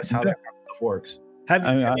more or less how that kind of stuff works. Have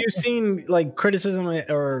you seen like criticism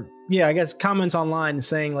or I guess comments online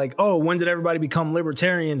saying like, oh, when did everybody become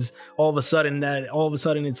libertarians all of a sudden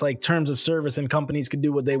it's like terms of service and companies can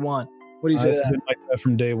do what they want? What do you say? It's been like that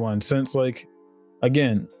from day one, since like,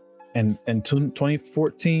 again, and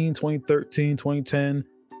 2014, 2013, 2010,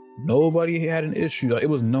 nobody had an issue. Like, it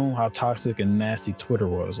was known how toxic and nasty Twitter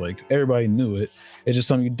was. Like, everybody knew it. It's just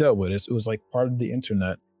something you dealt with. It was like part of the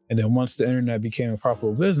internet. And then once the internet became a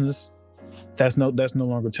profitable business, that's no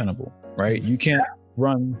longer tenable, right? You can't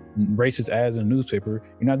run racist ads in a newspaper.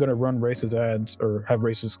 You're not going to run racist ads or have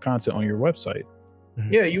racist content on your website.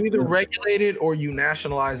 Yeah, you either regulate it or you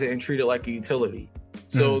nationalize it and treat it like a utility.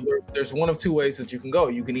 So there's one of two ways that you can go.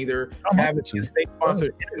 You can either have it be a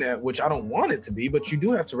state-sponsored internet, which I don't want it to be, but you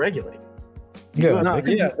do have to regulate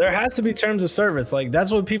it. There has to be terms of service. Like,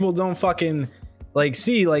 that's what people don't fucking like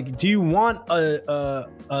see. Like, do you want a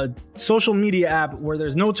social media app where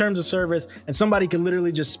there's no terms of service and somebody can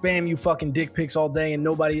literally just spam you fucking dick pics all day and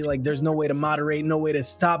nobody, like, there's no way to moderate, no way to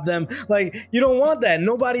stop them? Like, you don't want that.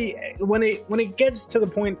 Nobody, when it gets to the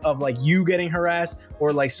point of like you getting harassed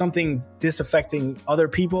or like something disaffecting other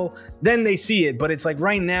people, then they see it. But it's like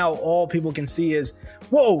right now, all people can see is,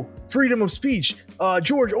 whoa, freedom of speech.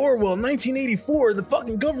 George Orwell, 1984, the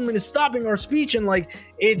fucking government is stopping our speech. And like,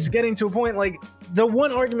 it's getting to a point, like, the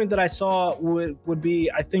one argument that I saw would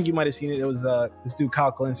be, I think you might have seen it. It was this dude,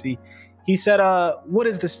 Kyle Clancy. He said, what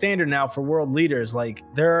is the standard now for world leaders? Like,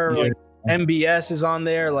 there are like MBS is on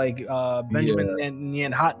there, like Benjamin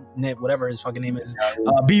Netanyahu, whatever his fucking name is,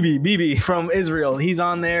 Bibi from Israel. He's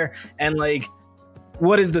on there. And like,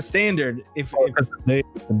 what is the standard? If the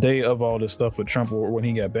day of all this stuff with Trump, or when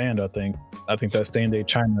he got banned, I think that same day,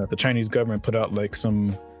 the Chinese government put out like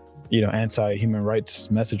some, anti-human rights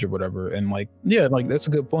message or whatever. And like, like, that's a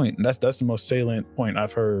good point. That's the most salient point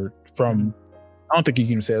I've heard from. I don't think you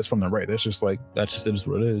can even say it's from the right. That's just it is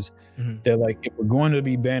what it is. They're like, if we're going to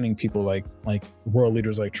be banning people like world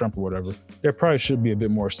leaders like Trump or whatever, there probably should be a bit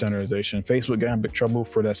more standardization. Facebook got in big trouble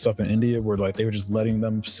for that stuff in India, where like they were just letting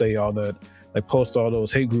them say all that, like post all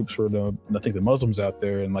those hate groups for the Muslims out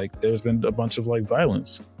there, and like there's been a bunch of like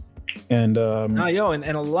violence. And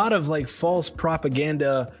and a lot of like false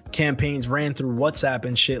propaganda campaigns ran through WhatsApp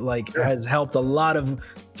and shit, like has helped a lot of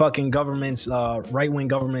fucking governments, right-wing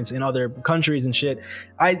governments in other countries and shit.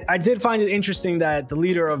 I did find it interesting that the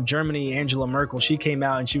leader of Germany, Angela Merkel, she came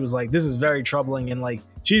out and she was like, this is very troubling, and like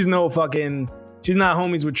she's not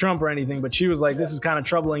homies with Trump or anything, but she was like, this is kind of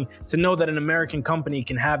troubling to know that an American company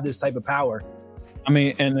can have this type of power. I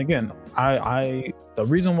mean, and again, the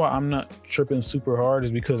reason why I'm not tripping super hard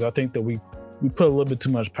is because I think that we we put a little bit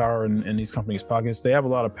too much power in these companies' pockets. They have a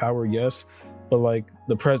lot of power, yes, but like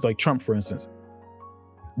like Trump, for instance,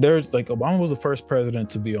 there's like Obama was the first president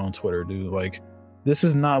to be on Twitter, dude. Like, this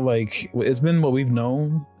is not like, it's been what we've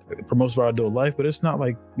known for most of our adult life, but it's not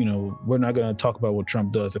like, you know, we're not going to talk about what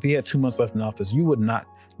Trump does. If he had 2 months left in office, you would not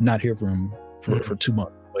hear from him for 2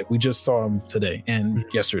 months. Like, we just saw him today and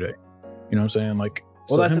yesterday. You know what I'm saying? Like,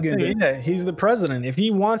 well, so that's the thing. Yeah, he's the president. If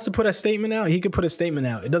he wants to put a statement out, he could put a statement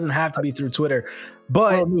out. It doesn't have to be through Twitter,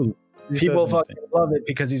 but people fucking love it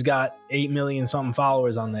because he's got 8 million something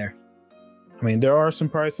followers on there. I mean, there are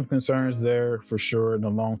probably some concerns there for sure in the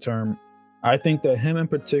long term. I think that him in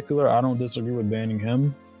particular, I don't disagree with banning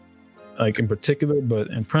him, like in particular, but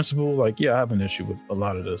in principle, like, yeah, I have an issue with a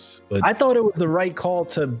lot of this. But I thought it was the right call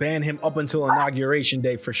to ban him up until Inauguration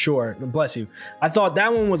Day for sure. Bless you. I thought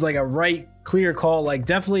that one was like a right, clear call. Like,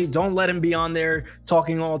 definitely don't let him be on there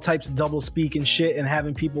talking all types of double speak and shit and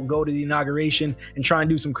having people go to the inauguration and try and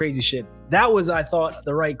do some crazy shit. That was, I thought,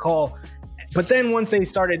 the right call. But then once they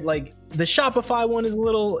started, like, the Shopify one is a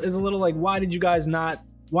little like, why did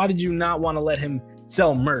you not want to let him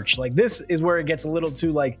sell merch? Like, this is where it gets a little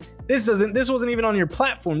too like, this wasn't even on your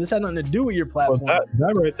platform. This had nothing to do with your platform. Well,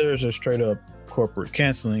 that right there is a straight up corporate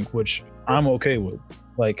canceling, which I'm okay with.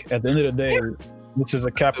 Like, at the end of the day, this is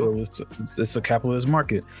a capitalist. It's a capitalist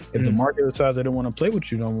market. If the market decides they don't want to play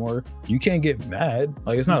with you no more, you can't get mad.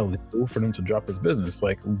 Like, it's not illegal for them to drop his business.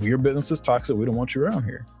 Like, your business is toxic. We don't want you around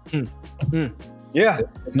here. Yeah.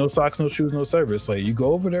 There's no socks, no shoes, no service. Like, you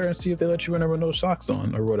go over there and see if they let you in there with no socks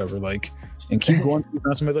on or whatever. Like, and keep going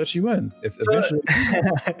until somebody lets you in. Eventually.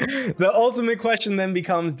 The ultimate question then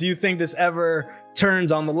becomes, do you think this ever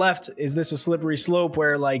turns on the left? Is this a slippery slope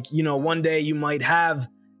where, like, you know, one day you might have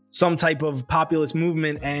some type of populist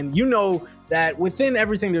movement, and you know that within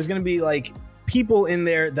everything there's going to be like people in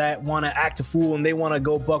there that want to act a fool and they want to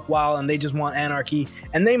go buck wild and they just want anarchy,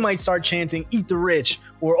 and they might start chanting "eat the rich"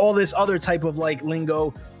 or all this other type of like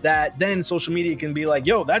lingo that then social media can be like,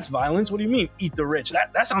 yo, that's violence. What do you mean eat the rich?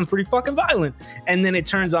 That sounds pretty fucking violent. And then it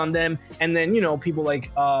turns on them, and then, you know, people like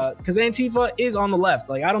because Antifa is on the left.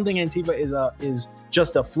 Like, I don't think Antifa is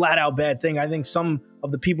just a flat out bad thing. I think some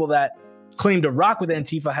of the people that claim to rock with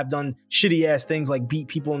Antifa have done shitty ass things like beat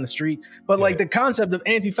people in the street. But like the concept of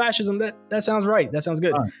anti-fascism, that sounds right. That sounds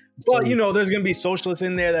good. But you know, there's going to be socialists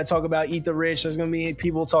in there that talk about eat the rich. There's going to be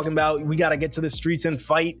people talking about we got to get to the streets and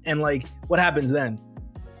fight. And like, what happens then?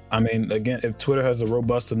 I mean, again, if Twitter has a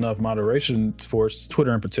robust enough moderation force,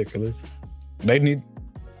 Twitter in particular, they need,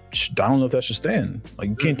 I don't know if that should stand. Like,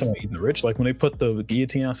 you can't talk about eating the rich. Like, when they put the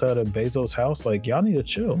guillotine outside of Bezos' house, like, y'all need to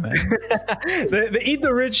chill, man. the eat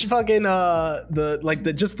the rich fucking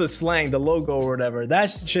just the slang, the logo or whatever. That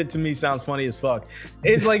shit to me sounds funny as fuck.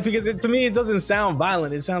 It's like, because to me it doesn't sound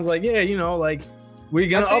violent. It sounds like, yeah, you know, like, we're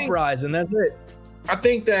gonna uprise and that's it. I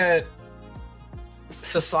think that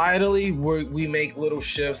societally we make little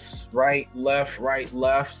shifts, right,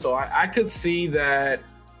 left. So I could see that,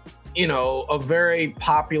 you know, a very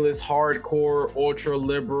populist, hardcore, ultra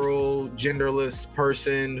liberal, genderless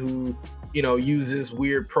person who, you know, uses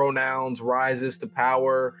weird pronouns rises to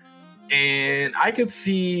power. And I could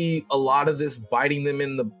see a lot of this biting them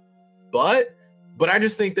in the butt. But I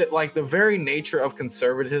just think that, like, the very nature of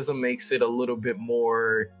conservatism makes it a little bit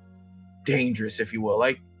more dangerous, if you will.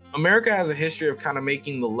 Like, America has a history of kind of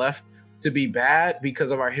making the left to be bad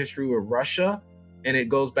because of our history with Russia. And it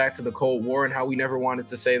goes back to the Cold War and how we never wanted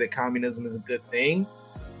to say that communism is a good thing.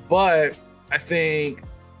 But I think,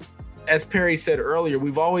 as Perry said earlier,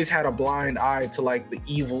 we've always had a blind eye to like the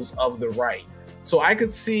evils of the right. So I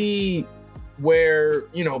could see where,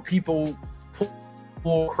 you know, people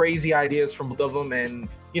pull crazy ideas from both of them. And,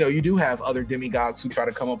 you know, you do have other demigods who try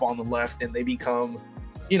to come up on the left and they become,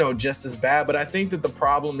 you know, just as bad. But I think that the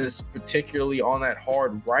problem is particularly on that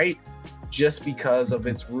hard right, just because of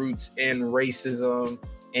its roots in racism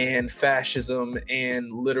and fascism and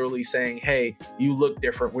literally saying, hey, you look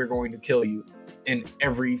different, we're going to kill you, in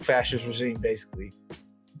every fascist regime, basically.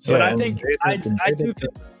 So, but I think I do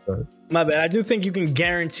think, my bad, I do think you can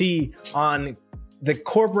guarantee on the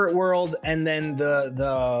corporate world and then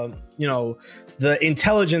the you know, the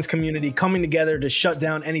intelligence community coming together to shut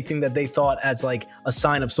down anything that they thought as like a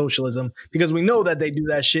sign of socialism, because we know that they do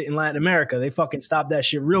that shit in Latin America. They fucking stop that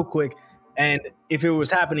shit real quick. And if it was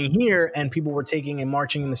happening here and people were taking and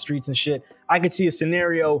marching in the streets and shit, I could see a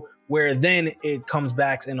scenario where then it comes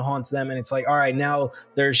back and haunts them. And it's like, all right, now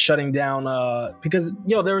they're shutting down because,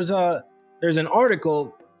 you know, there's an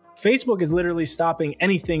article. Facebook is literally stopping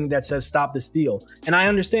anything that says stop the steal. And I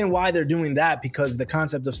understand why they're doing that, because the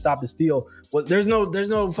concept of stop the steal was there's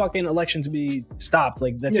no fucking election to be stopped.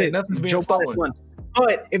 Like, that's it. Nothing's being stolen.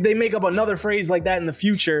 But if they make up another phrase like that in the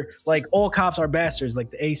future, like all cops are bastards, like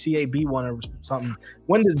the ACAB one or something,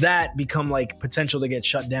 when does that become like potential to get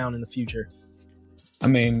shut down in the future? I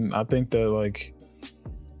mean, I think that like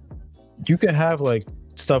you can have like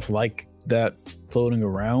stuff like that floating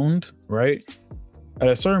around, right? At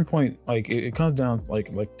a certain point, like it comes down like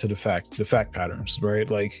to the fact patterns, right?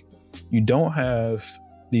 Like you don't have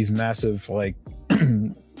these massive like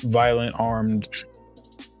violent armed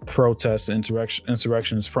protests,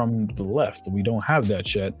 insurrections from the left. We don't have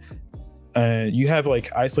that yet. And you have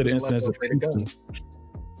like isolated incidents of people.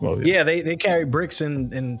 Well, yeah, they carry bricks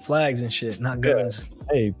and flags and shit, not guns. Yeah.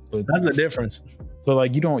 Hey, but that's the difference. But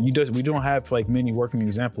like we don't have like many working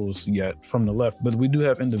examples yet from the left, but we do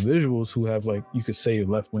have individuals who have like, you could say,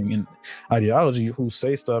 left-wing ideology who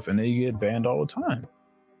say stuff and they get banned all the time.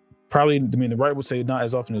 Probably, I mean, the right would say not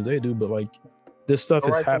as often as they do, but like this stuff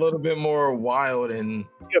is happening. A little bit more wild and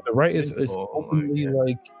the right is openly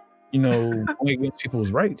like, going against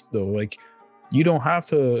people's rights though. Like you don't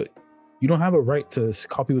have a right to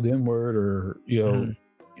call people the N-word or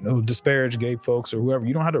disparage gay folks or whoever.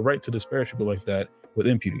 You don't have the right to disparage people like that with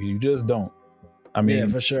impunity. You just don't. I mean, yeah,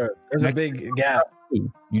 for sure. There's a big gap.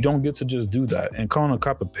 You don't get to just do that. And calling a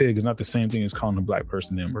cop a pig is not the same thing as calling a black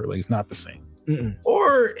person the N-word. Like it's not the same. Mm-mm.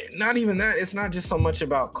 Or not even that. It's not just so much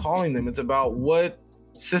about calling them. It's about what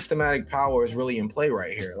systematic power is really in play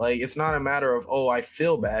right here. Like it's not a matter of, oh, I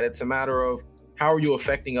feel bad. It's a matter of how are you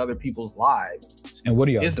affecting other people's lives? And what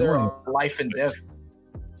are y'all Is doing? there a life and death?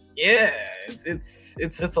 Yeah, it's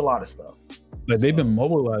a lot of stuff. Like they've been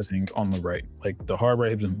mobilizing on the right. Like the hard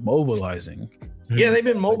right has been mobilizing. Yeah, they've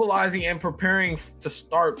been mobilizing and preparing to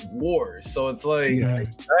start wars. So it's like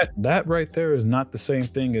that right there is not the same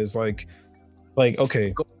thing as like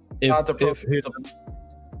okay, if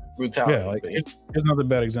brutality. Yeah, like here's another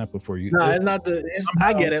bad example for you. No, it's not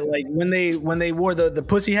I get it. Like when they wore the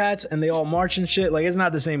pussy hats and they all march and shit. Like it's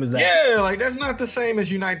not the same as that. Yeah, like that's not the same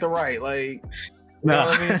as unite the right. Like. You know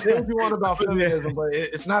what I mean? Say what you want about feminism, but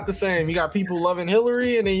it's not the same. You got people loving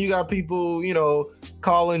Hillary, and then you got people,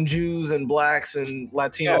 calling Jews and blacks and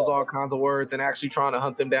Latinos all kinds of words and actually trying to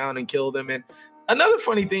hunt them down and kill them. And another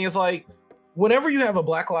funny thing is like, whenever you have a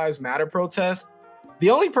Black Lives Matter protest,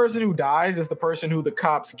 the only person who dies is the person who the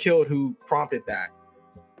cops killed who prompted that.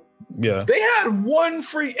 Yeah. They had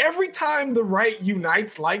every time the right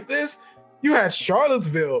unites like this, you had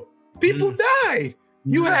Charlottesville, people died.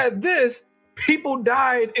 You had this. People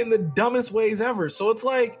died in the dumbest ways ever. So it's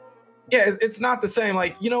like, yeah, it's not the same.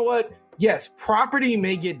 Like, you know what? Yes, property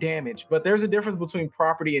may get damaged, but there's a difference between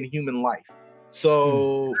property and human life.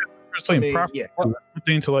 So, property. It's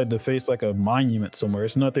nothing to like deface like a monument somewhere.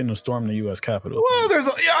 It's nothing to storm the U.S. Capitol. Well,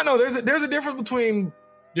 there's a difference between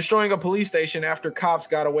destroying a police station after cops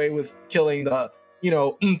got away with killing the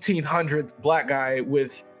 1800th black guy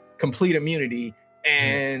with complete immunity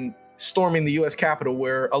and storming the U.S. Capitol,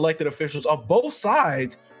 where elected officials of both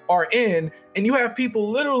sides are in, and you have people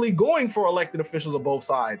literally going for elected officials of both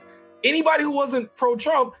sides. Anybody who wasn't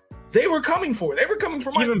pro-Trump, they were coming for. They were coming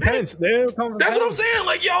for Mike Pence. That's what I'm saying.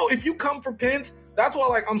 Like, yo, if you come for Pence, that's why,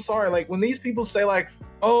 like, I'm sorry. Like, when these people say, like,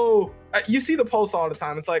 oh, you see the post all the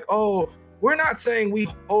time. It's like, oh, we're not saying we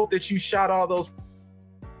hope that you shot all those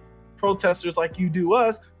protesters like you do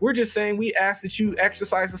us. We're just saying we ask that you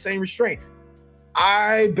exercise the same restraint.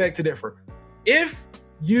 I beg to differ. If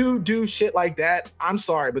you do shit like that, I'm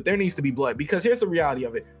sorry, but there needs to be blood, because here's the reality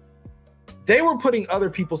of it. They were putting other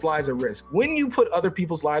people's lives at risk. When you put other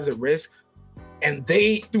people's lives at risk and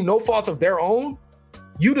they, through no fault of their own,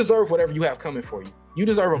 you deserve whatever you have coming for you. You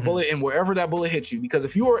deserve a bullet, and wherever that bullet hits you, because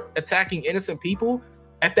if you are attacking innocent people,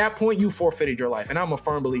 at that point, you forfeited your life. And I'm a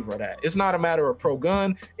firm believer of that. It's not a matter of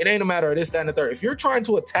pro-gun. It ain't a matter of this, that, and the third. If you're trying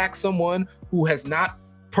to attack someone who has not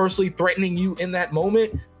personally threatening you in that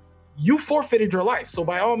moment, you forfeited your life. So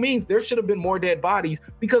by all means, there should have been more dead bodies,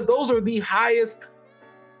 because those are the highest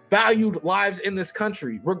valued lives in this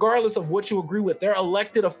country, regardless of what you agree with. They're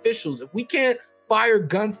elected officials. If we can't fire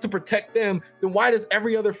guns to protect them, then why does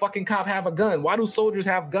every other fucking cop have a gun? Why do soldiers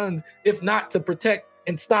have guns if not to protect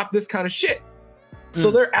and stop this kind of shit? So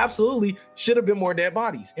there absolutely should have been more dead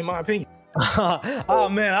bodies, in my opinion. Oh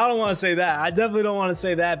man, I don't want to say that. I definitely don't want to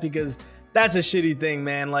say that, because that's a shitty thing,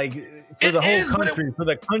 man. Like for the whole country, for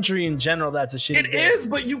the country in general, that's a shitty thing. It is,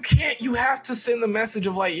 but you have to send the message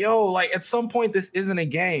of like, yo, like at some point, this isn't a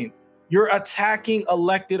game. You're attacking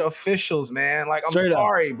elected officials, man. Like, I'm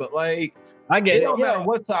sorry, but like, I get it. No matter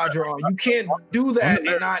what side you're on, you can't do that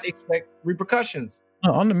and not expect repercussions.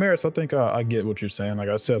 No, on the merits, I think I get what you're saying. Like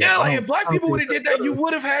I said, yeah, like if black people would have did that, you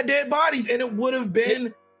would have had dead bodies, and it would have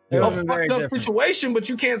been a fucked up situation. But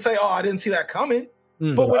you can't say, oh, I didn't see that coming.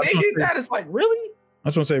 But when they did that, it's like, really? I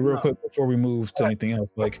just want to say real quick before we move to anything else,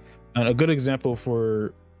 like a good example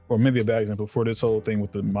for, or maybe a bad example for this whole thing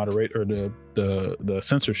with the moderate or the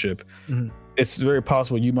censorship. It's very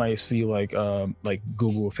possible you might see like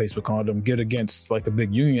Google or Facebook on them get against like a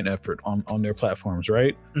big union effort on their platforms,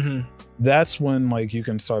 right? That's when like you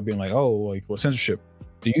can start being like, oh, like, well, censorship.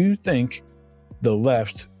 Do you think the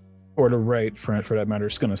left or the right, for that matter,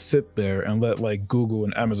 is going to sit there and let like Google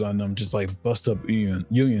and Amazon them just like bust up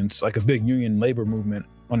unions, like a big union labor movement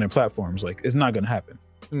on their platforms? Like, it's not going to happen.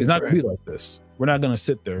 It's not going to be like this. We're not going to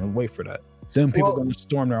sit there and wait for that. Then people are going to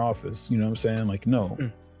storm their office. You know what I'm saying? Like, no.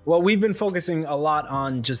 Well, we've been focusing a lot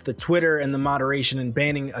on just the Twitter and the moderation and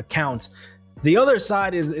banning accounts. The other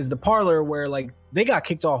side is the Parler, where like they got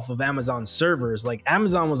kicked off of Amazon servers. Like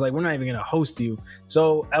Amazon was like, we're not even going to host you.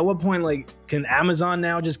 So at what point, like, can Amazon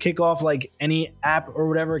now just kick off like any app or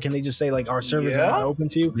whatever? Can they just say like our servers are not open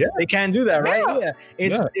to you? Yeah, they can do that, right? Yeah,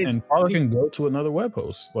 it's and Parler can go to another web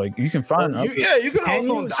host. Like you can find you can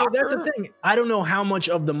also. So that's the thing. I don't know how much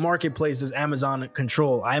of the marketplace does Amazon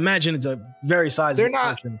control. I imagine it's a very sizable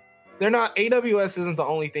portion. They're not. AWS isn't the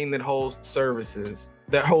only thing that hosts services,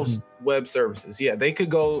 that hosts web services. Yeah, they could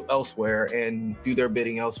go elsewhere and do their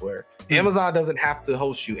bidding elsewhere. Amazon doesn't have to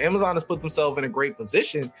host you. Amazon has put themselves in a great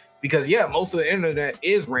position because, most of the internet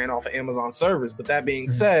is ran off of Amazon servers. But that being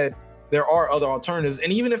said, there are other alternatives.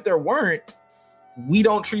 And even if there weren't, we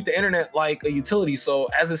don't treat the internet like a utility. So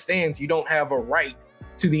as it stands, you don't have a right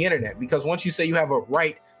to the internet, because once you say you have a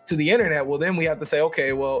right to the internet, well, then we have to say,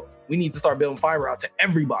 okay, well, we need to start building fiber out to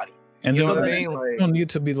everybody. And you know what I mean? Like, we don't need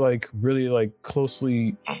to be like really like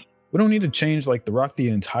closely. We don't need to change like rock the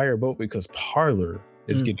entire boat because Parler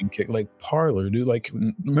is getting kicked. Like Parler, dude. Like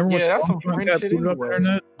remember when Stormfront got booted off the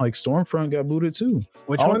internet? Like Stormfront got booted too.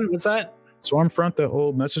 Which one? What's that? Stormfront, the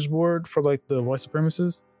old message board for like the white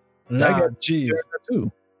supremacists. Nah, jeez.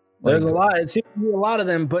 Too. There's a lot. It seems to be a lot of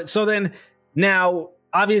them. But so then now,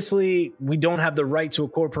 obviously, we don't have the right to a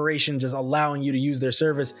corporation just allowing you to use their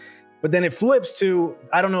service. But then it flips to,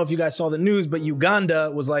 I don't know if you guys saw the news, but Uganda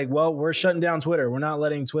was like, well, we're shutting down Twitter. We're not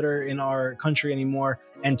letting Twitter in our country anymore.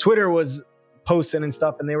 And Twitter was posting and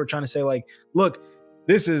stuff. And they were trying to say like, look,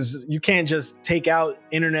 you can't just take out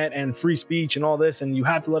internet and free speech and all this, and you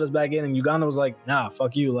have to let us back in. And Uganda was like, nah,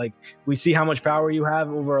 fuck you. Like, we see how much power you have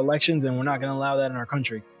over elections, and we're not going to allow that in our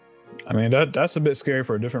country. I mean, that's a bit scary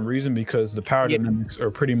for a different reason, because the power dynamics are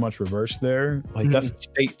pretty much reversed there. Like that's the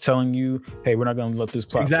state telling you, hey, we're not going to let this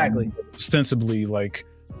platform ostensibly like.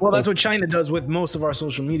 Well, that's what China does with most of our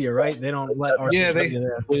social media, right? They don't let our social media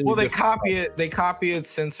there. Well, they copy it,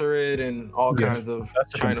 censor it, and all kinds of.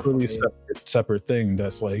 That's China a completely separate thing.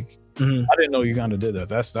 That's like, I didn't know Uganda did that.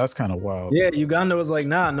 That's kind of wild. Yeah, Uganda was like,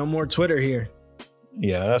 nah, no more Twitter here.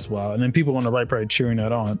 Yeah, that's wild. And then people on the right probably cheering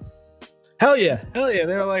that on. Hell yeah. They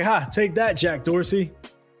were like, take that, Jack Dorsey.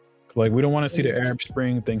 Like, we don't want to see the Arab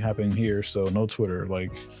Spring thing happen here, so no Twitter.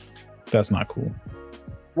 Like, that's not cool.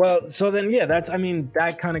 Well, so then,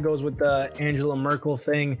 that kind of goes with the Angela Merkel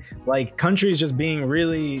thing. Like, countries just being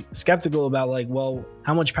really skeptical about, like, well,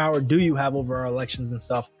 how much power do you have over our elections and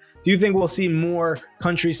stuff? Do you think we'll see more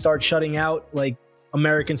countries start shutting out, like,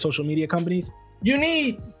 American social media companies?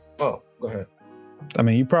 Oh, go ahead. I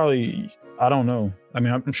mean, I don't know. I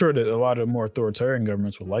mean, I'm sure that a lot of more authoritarian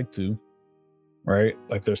governments would like to, right?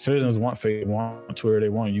 Like their citizens want Facebook, want Twitter, they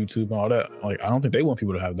want YouTube and all that. Like, I don't think they want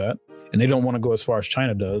people to have that. And they don't want to go as far as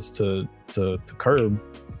China does to curb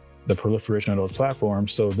the proliferation of those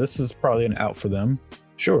platforms. So this is probably an out for them.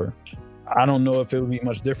 Sure. I don't know if it would be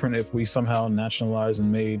much different if we somehow nationalized and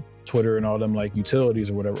made Twitter and all them like utilities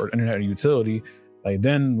or whatever, or internet utility. Like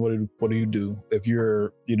then what do you do? If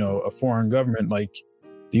you're, a foreign government, like,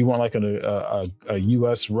 do you want like a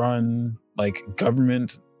U.S. run like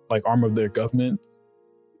government, like arm of their government,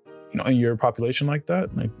 in your population like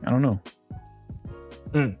that? Like, I don't know.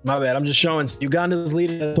 My bad. I'm just showing Uganda's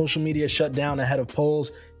leading a social media shutdown ahead of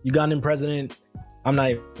polls. Ugandan president, I'm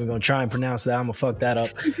not even going to try and pronounce that. I'm going to fuck that up.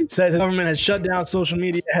 Says the government has shut down social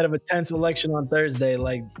media ahead of a tense election on Thursday.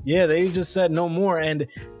 Like, yeah, they just said no more. And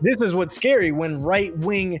this is what's scary when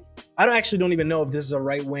right-wing, I don't even know if this is a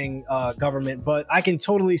right-wing government, but I can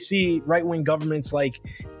totally see right-wing governments like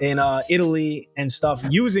in Italy and stuff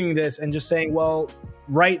using this and just saying, well,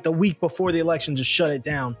 right the week before the election, just shut it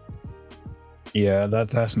down. Yeah,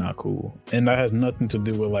 that's not cool. And that has nothing to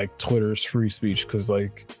do with like Twitter's free speech, because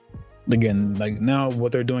like, again, like now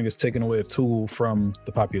what they're doing is taking away a tool from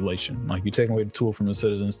the population. Like you're taking away the tool from the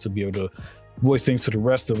citizens to be able to voice things to the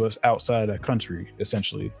rest of us outside of that country,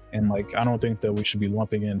 essentially. And like, I don't think that we should be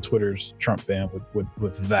lumping in Twitter's Trump ban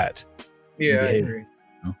with that. Yeah, I agree.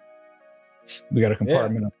 We got to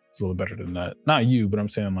compartmentalize it's a little better than that. Not you, but I'm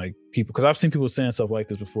saying like people, because I've seen people saying stuff like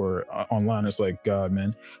this before online. It's like, God,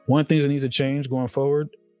 man, one of the things that needs to change going forward.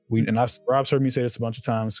 Rob's heard me say this a bunch of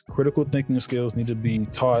times. Critical thinking skills need to be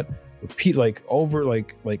taught,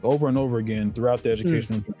 over and over again throughout the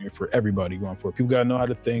educational journey for everybody going forward. People gotta know how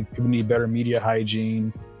to think. People need better media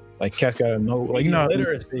hygiene. Like cats gotta know, like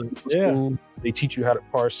literacy. School, they teach you how to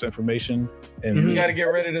parse information, and you gotta get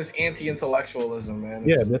rid of this anti-intellectualism, man.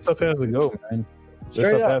 That stuff has to go, man.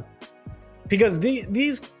 Because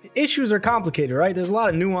these issues are complicated, right? There's a lot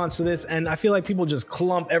of nuance to this, and I feel like people just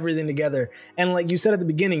clump everything together. And like you said at the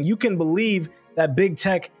beginning, you can believe that big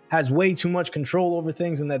tech has way too much control over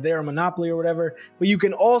things and that they're a monopoly or whatever. But you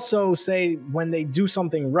can also say when they do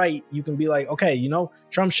something right, you can be like, okay,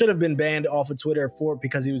 Trump should have been banned off of Twitter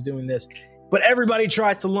because he was doing this. But everybody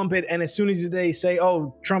tries to lump it, and as soon as they say,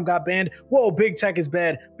 oh, Trump got banned, whoa, big tech is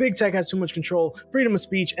bad, big tech has too much control, freedom of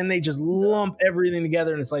speech, and they just lump everything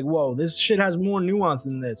together, and it's like, whoa, this shit has more nuance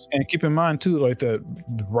than this. And keep in mind, too, like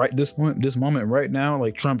this moment right now,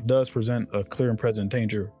 like Trump does present a clear and present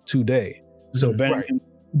danger today. So banning him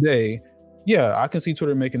today, I can see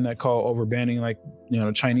Twitter making that call over banning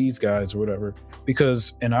the Chinese guys or whatever,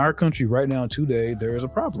 because in our country right now today, there is a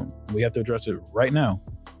problem. We have to address it right now.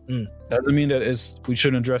 Doesn't mean that we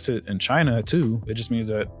shouldn't address it in China too. It just means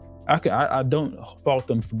that I don't fault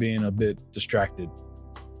them for being a bit distracted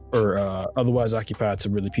or otherwise occupied to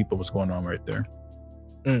really peep what's going on right there.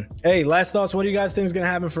 Hey, last thoughts. What do you guys think is going to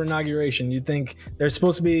happen for inauguration? You think there's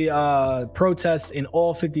supposed to be protests in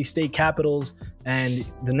all 50 state capitals, and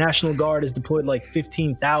the National Guard has deployed like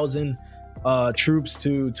 15,000 troops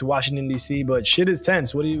to Washington D.C. But shit is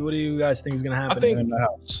tense. What do you guys think is going to happen? I think in the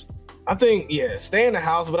house. I think stay in the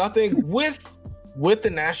house. But I think with the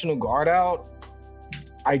National Guard out,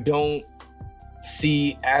 I don't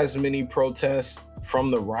see as many protests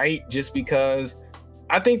from the right, just because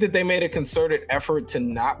I think that they made a concerted effort to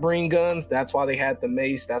not bring guns. That's why they had the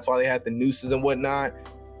mace. That's why they had the nooses and whatnot,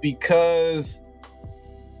 because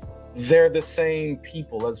they're the same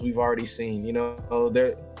people as we've already seen.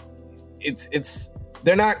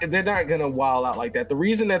 They're not gonna wild out like that. The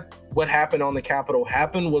reason that what happened on the Capitol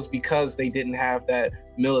happened was because they didn't have that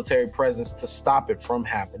military presence to stop it from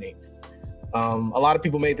happening. A lot of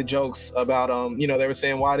people made the jokes about, they were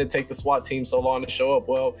saying, why did it take the SWAT team so long to show up?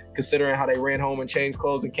 Well, considering how they ran home and changed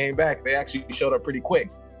clothes and came back, they actually showed up pretty quick.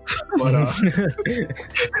 But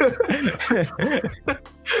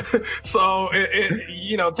so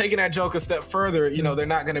taking that joke a step further, they're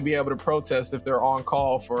not going to be able to protest if they're on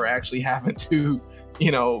call for actually having to,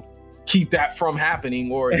 keep that from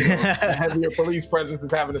happening, or heavier police presence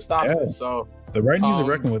is having to stop it. So the right needs to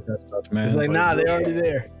reckon with that stuff, man. It's like, nah, they're already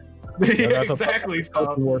there. Exactly.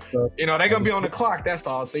 So, they're gonna be on the clock. That's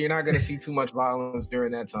all. So you're not gonna see too much violence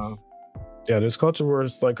during that time. Yeah, this culture where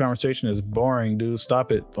it's like conversation is boring, dude.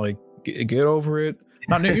 Stop it. Like, get over it.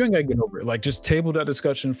 You ain't gotta get over it. Like, just table that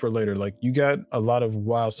discussion for later. Like, you got a lot of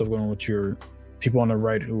wild stuff going on with your people on the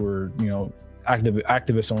right who are,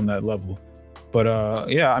 activists on that level. But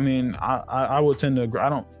I would tend to agree. I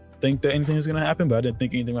don't think that anything is gonna happen, but I didn't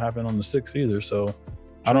think anything would happen on the 6th either. So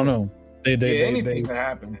I don't know. Anything can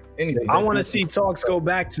happen. Anything. I want to see talks go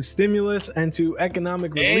back to stimulus and to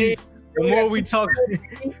economic relief. The more we talk,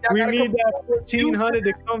 we need that 1,400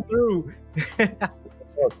 to come through.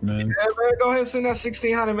 Man. Yeah, man, go ahead and send that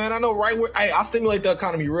 1,600, man. I know right where. Hey, I'll stimulate the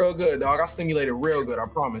economy real good, dog. I'll stimulate it real good. I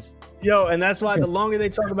promise. Yo, and that's why the longer they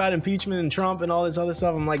talk about impeachment and Trump and all this other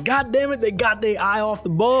stuff, I'm like, God damn it, they got their eye off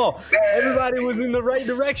the ball. Everybody was in the right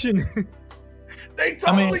direction. They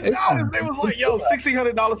totally got it. They was like, yo,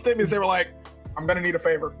 $1,600 stimulus. They were like, I'm gonna need a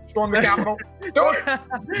favor. Storm the Capitol. Do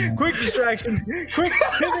it. Quick distraction. Quick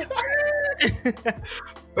pivot.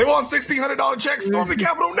 They want $1,600 checks. Storm the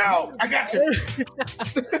Capitol now. I got you.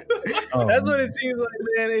 That's what it seems like,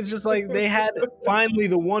 man. It's just like they had finally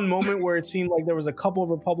the one moment where it seemed like there was a couple of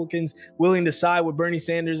Republicans willing to side with Bernie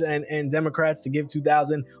Sanders and Democrats to give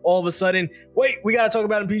 2,000. All of a sudden, wait, we got to talk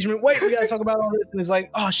about impeachment. Wait, we got to talk about all this. And it's like,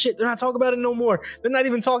 oh shit, they're not talking about it no more. They're not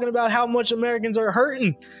even talking about how much Americans are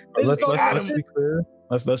hurting. Let's be clear.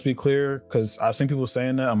 Let's be clear, because I've seen people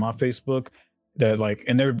saying that on my Facebook that like,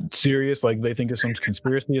 and they're serious, like they think it's some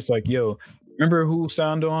conspiracy. It's like, yo, remember who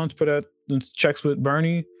signed on for that checks with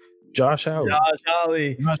Bernie? Josh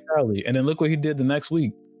Hawley. And then look what he did the next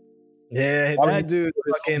week. Yeah, that dude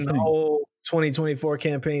fucking the whole 2024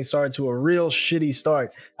 campaign started to a real shitty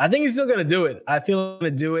start. I think he's still going to do it. I feel he's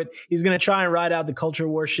going to do it. He's going to try and ride out the culture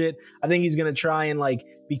war shit. I think he's going to try and like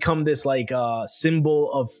become this like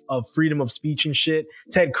symbol of freedom of speech and shit.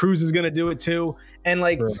 Ted Cruz is going to do it too. And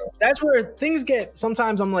like, that's where things get,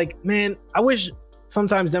 sometimes I'm like, man, I wish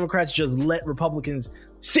sometimes Democrats just let Republicans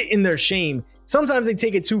sit in their shame. Sometimes they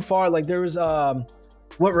take it too far. Like there was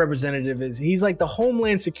what representative is he's like the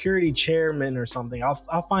Homeland Security chairman or something.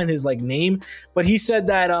 I'll find his like name, but he said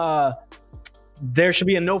that there should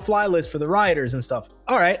be a no-fly list for the rioters and stuff.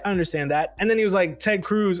 All right, I understand that. And then he was like, Ted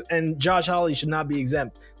Cruz and Josh Hawley should not be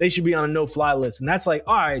exempt. They should be on a no-fly list. And that's like,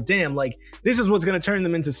 all right, damn, like this is what's going to turn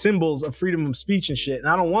them into symbols of freedom of speech and shit. And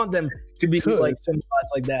I don't want them to be like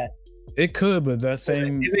symbolized like that. It could, but that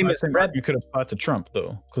same you could apply to Trump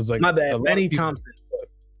though, because like my bad, Benny Thompson.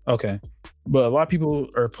 Okay, but a lot of people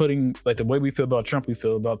are putting like the way we feel about Trump, we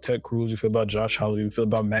feel about Ted Cruz, we feel about Josh Hawley, we feel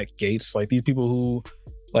about Matt Gaetz, like these people who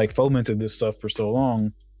like fomented this stuff for so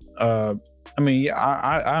long. I mean,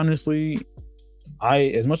 I honestly,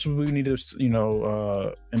 as much as we need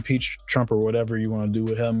to, impeach Trump or whatever you want to do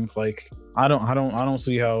with him, like I don't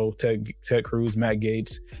see how Ted Cruz, Matt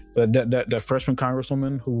Gaetz, that freshman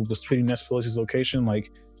congresswoman who was tweeting Nancy Pelosi's location,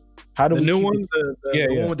 like how do the we new keep one, the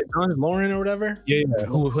one with the guns, Lauren or whatever,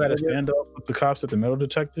 who had to stand up with the cops at the metal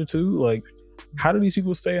detector too, like how do these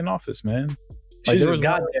people stay in office, man? She just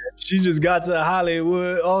got there. She just got to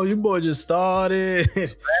Hollywood. Oh, your boy just started.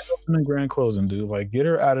 Grand opening, grand closing, dude. Like, get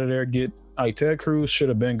her out of there. Ted Cruz should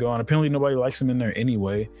have been gone. Apparently, nobody likes him in there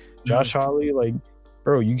anyway. Josh Hawley, like,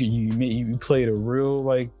 bro, you played a real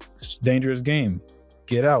like dangerous game.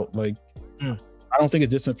 Get out. Like, I don't think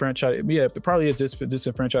it's disenfranchised. Yeah, it probably is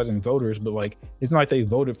disenfranchising voters, but like, it's not like they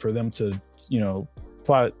voted for them to,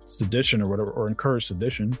 plot sedition or whatever or encourage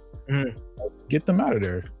sedition. Like, get them out of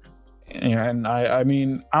there. And I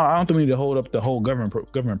mean, I don't think we need to hold up the whole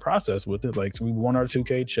government process with it. Like, so we want our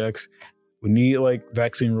 2K checks. We need like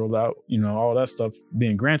vaccine rolled out, all that stuff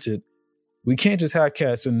being granted. We can't just have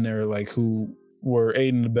cats in there like who were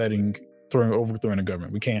aiding and abetting overthrowing the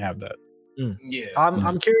government. We can't have that. Yeah.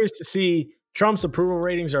 I'm curious to see. Trump's approval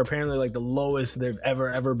ratings are apparently like the lowest they've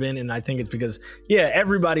ever been. And I think it's because,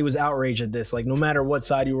 everybody was outraged at this. Like, no matter what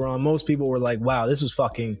side you were on, most people were like, wow, this was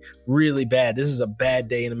fucking really bad. This is a bad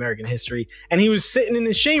day in American history. And he was sitting in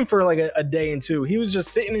his shame for like a day and two. He was just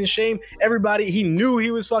sitting in shame. Everybody, he knew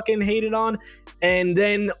he was fucking hated on. And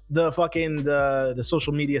then the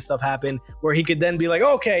social media stuff happened where he could then be like,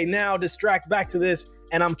 okay, now distract back to this.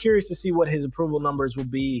 And I'm curious to see what his approval numbers will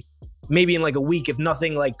be. Maybe in like a week, if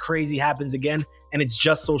nothing like crazy happens again and it's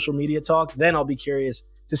just social media talk, then I'll be curious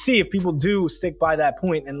to see if people do stick by that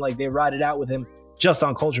point and like they ride it out with him just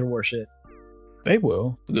on culture war shit. They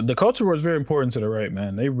will. The culture war is very important to the right,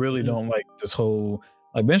 man. They really don't like this whole,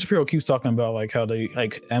 like Ben Shapiro keeps talking about like how they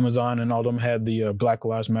like Amazon and all them had the Black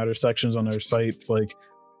Lives Matter sections on their sites. Like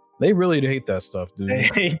they really hate that stuff, dude. They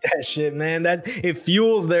hate that shit, man. That it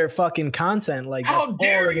fuels their fucking content. Like, how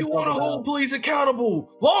dare you want to hold police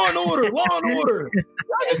accountable? Law and order, law and order.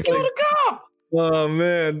 I just killed a cop. Oh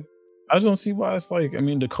man, I just don't see why it's like. I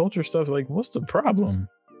mean, the culture stuff. Like, what's the problem?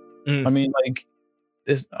 I mean, like,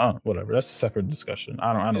 it's whatever. That's a separate discussion.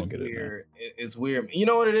 I don't get weird. It's weird. You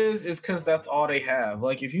know what it is? It's because that's all they have.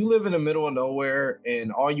 Like, if you live in the middle of nowhere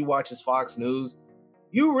and all you watch is Fox News.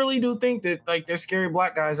 You really do think that like there's scary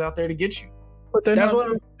black guys out there to get you, but they're not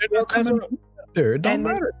coming out there. It don't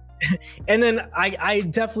matter. And then I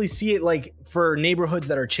definitely see it like for neighborhoods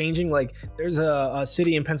that are changing. Like there's a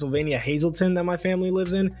city in Pennsylvania, Hazleton, that my family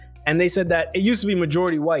lives in, and they said that it used to be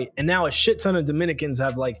majority white, and now a shit ton of Dominicans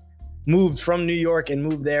have like moved from New York and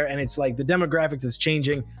moved there, and it's like the demographics is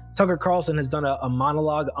changing. Tucker Carlson has done a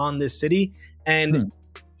monologue on this city, and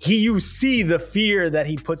you see the fear that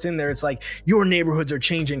he puts in there. It's like your neighborhoods are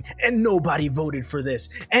changing and nobody voted for this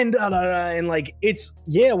and and like it's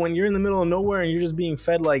when you're in the middle of nowhere and you're just being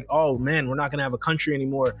fed like, oh man, we're not gonna have a country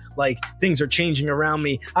anymore, like things are changing around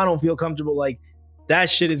me, I don't feel comfortable, like that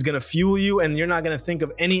shit is gonna fuel you and you're not gonna think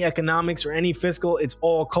of any economics or any fiscal. It's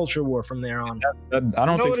all culture war from there on. I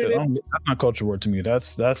don't think that's not culture war to me.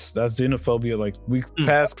 That's xenophobia. Like we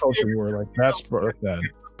passed culture war. Like that's bad.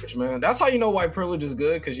 Man, that's how you know white privilege is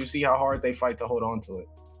good, because you see how hard they fight to hold on to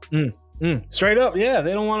it. Straight up, they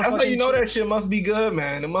don't want to. That's how you know that shit must be good,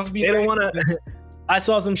 man. It must be. They don't want to. I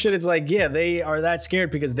saw some shit. It's like, they are that scared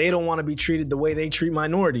because they don't want to be treated the way they treat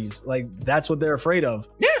minorities. Like that's what they're afraid of.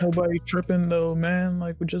 Yeah, nobody tripping though, man.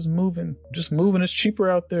 Like we're just moving. It's cheaper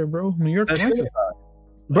out there, bro. New York,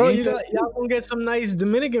 bro. Y'all gonna get some nice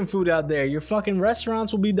Dominican food out there. Your fucking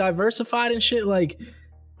restaurants will be diversified and shit. Like.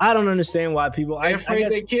 I don't understand why people. They're afraid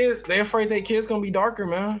their kids gonna be darker,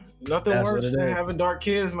 man. Nothing worse than having dark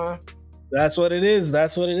kids, man. That's what it is, man.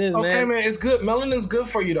 Okay, man, it's good. Melanin's good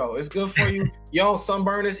for you, though. It's good for you. You don't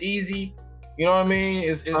sunburn is easy. You know what I mean?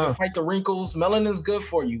 It's fight the wrinkles. Melanin's good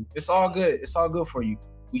for you. It's all good. It's all good for you.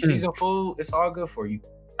 We season food. It's all good for you.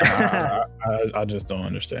 I just don't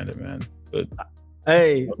understand it, man. But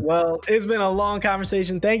Hey, well, it's been a long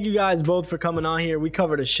conversation. Thank you guys both for coming on here. We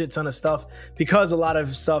covered a shit ton of stuff because a lot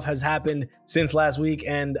of stuff has happened since last week,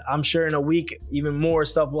 and I'm sure in a week even more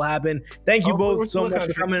stuff will happen. Thank you both so much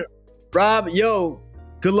for coming. Rob, yo,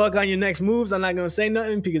 good luck on your next moves. I'm not going to say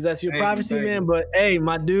nothing because that's your privacy, man. But hey,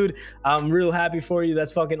 my dude, I'm real happy for you.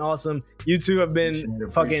 That's fucking awesome. You two have been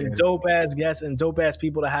fucking dope ass guests and dope ass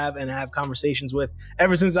people to have and have conversations with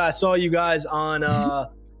ever since I saw you guys on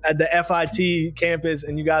at the FIT campus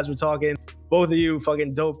and you guys were talking. Both of you,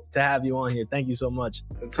 fucking dope to have you on here. Thank you so much.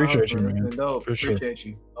 Appreciate you, man. Dope. For sure. Appreciate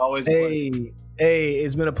you. Always. Hey,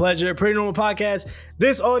 it's been a pleasure. Pretty Normal Podcast.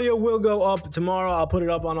 This audio will go up tomorrow. I'll put it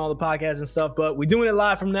up on all the podcasts and stuff, but we're doing it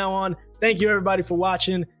live from now on. Thank you, everybody, for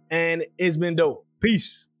watching, and it's been dope.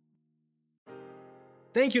 Peace.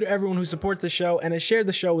 Thank you to everyone who supports the show and has shared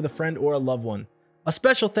the show with a friend or a loved one. A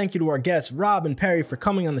special thank you to our guests, Rob and Perry, for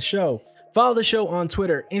coming on the show. Follow the show on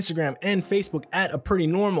Twitter, Instagram, and Facebook at A Pretty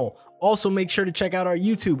Normal. Also, make sure to check out our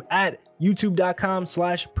YouTube at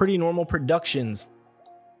youtube.com/prettynormalproductions.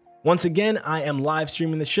 Once again, I am live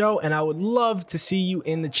streaming the show, and I would love to see you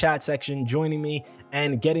in the chat section joining me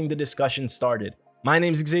and getting the discussion started. My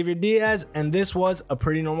name is Xavier Diaz, and this was A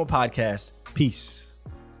Pretty Normal Podcast. Peace.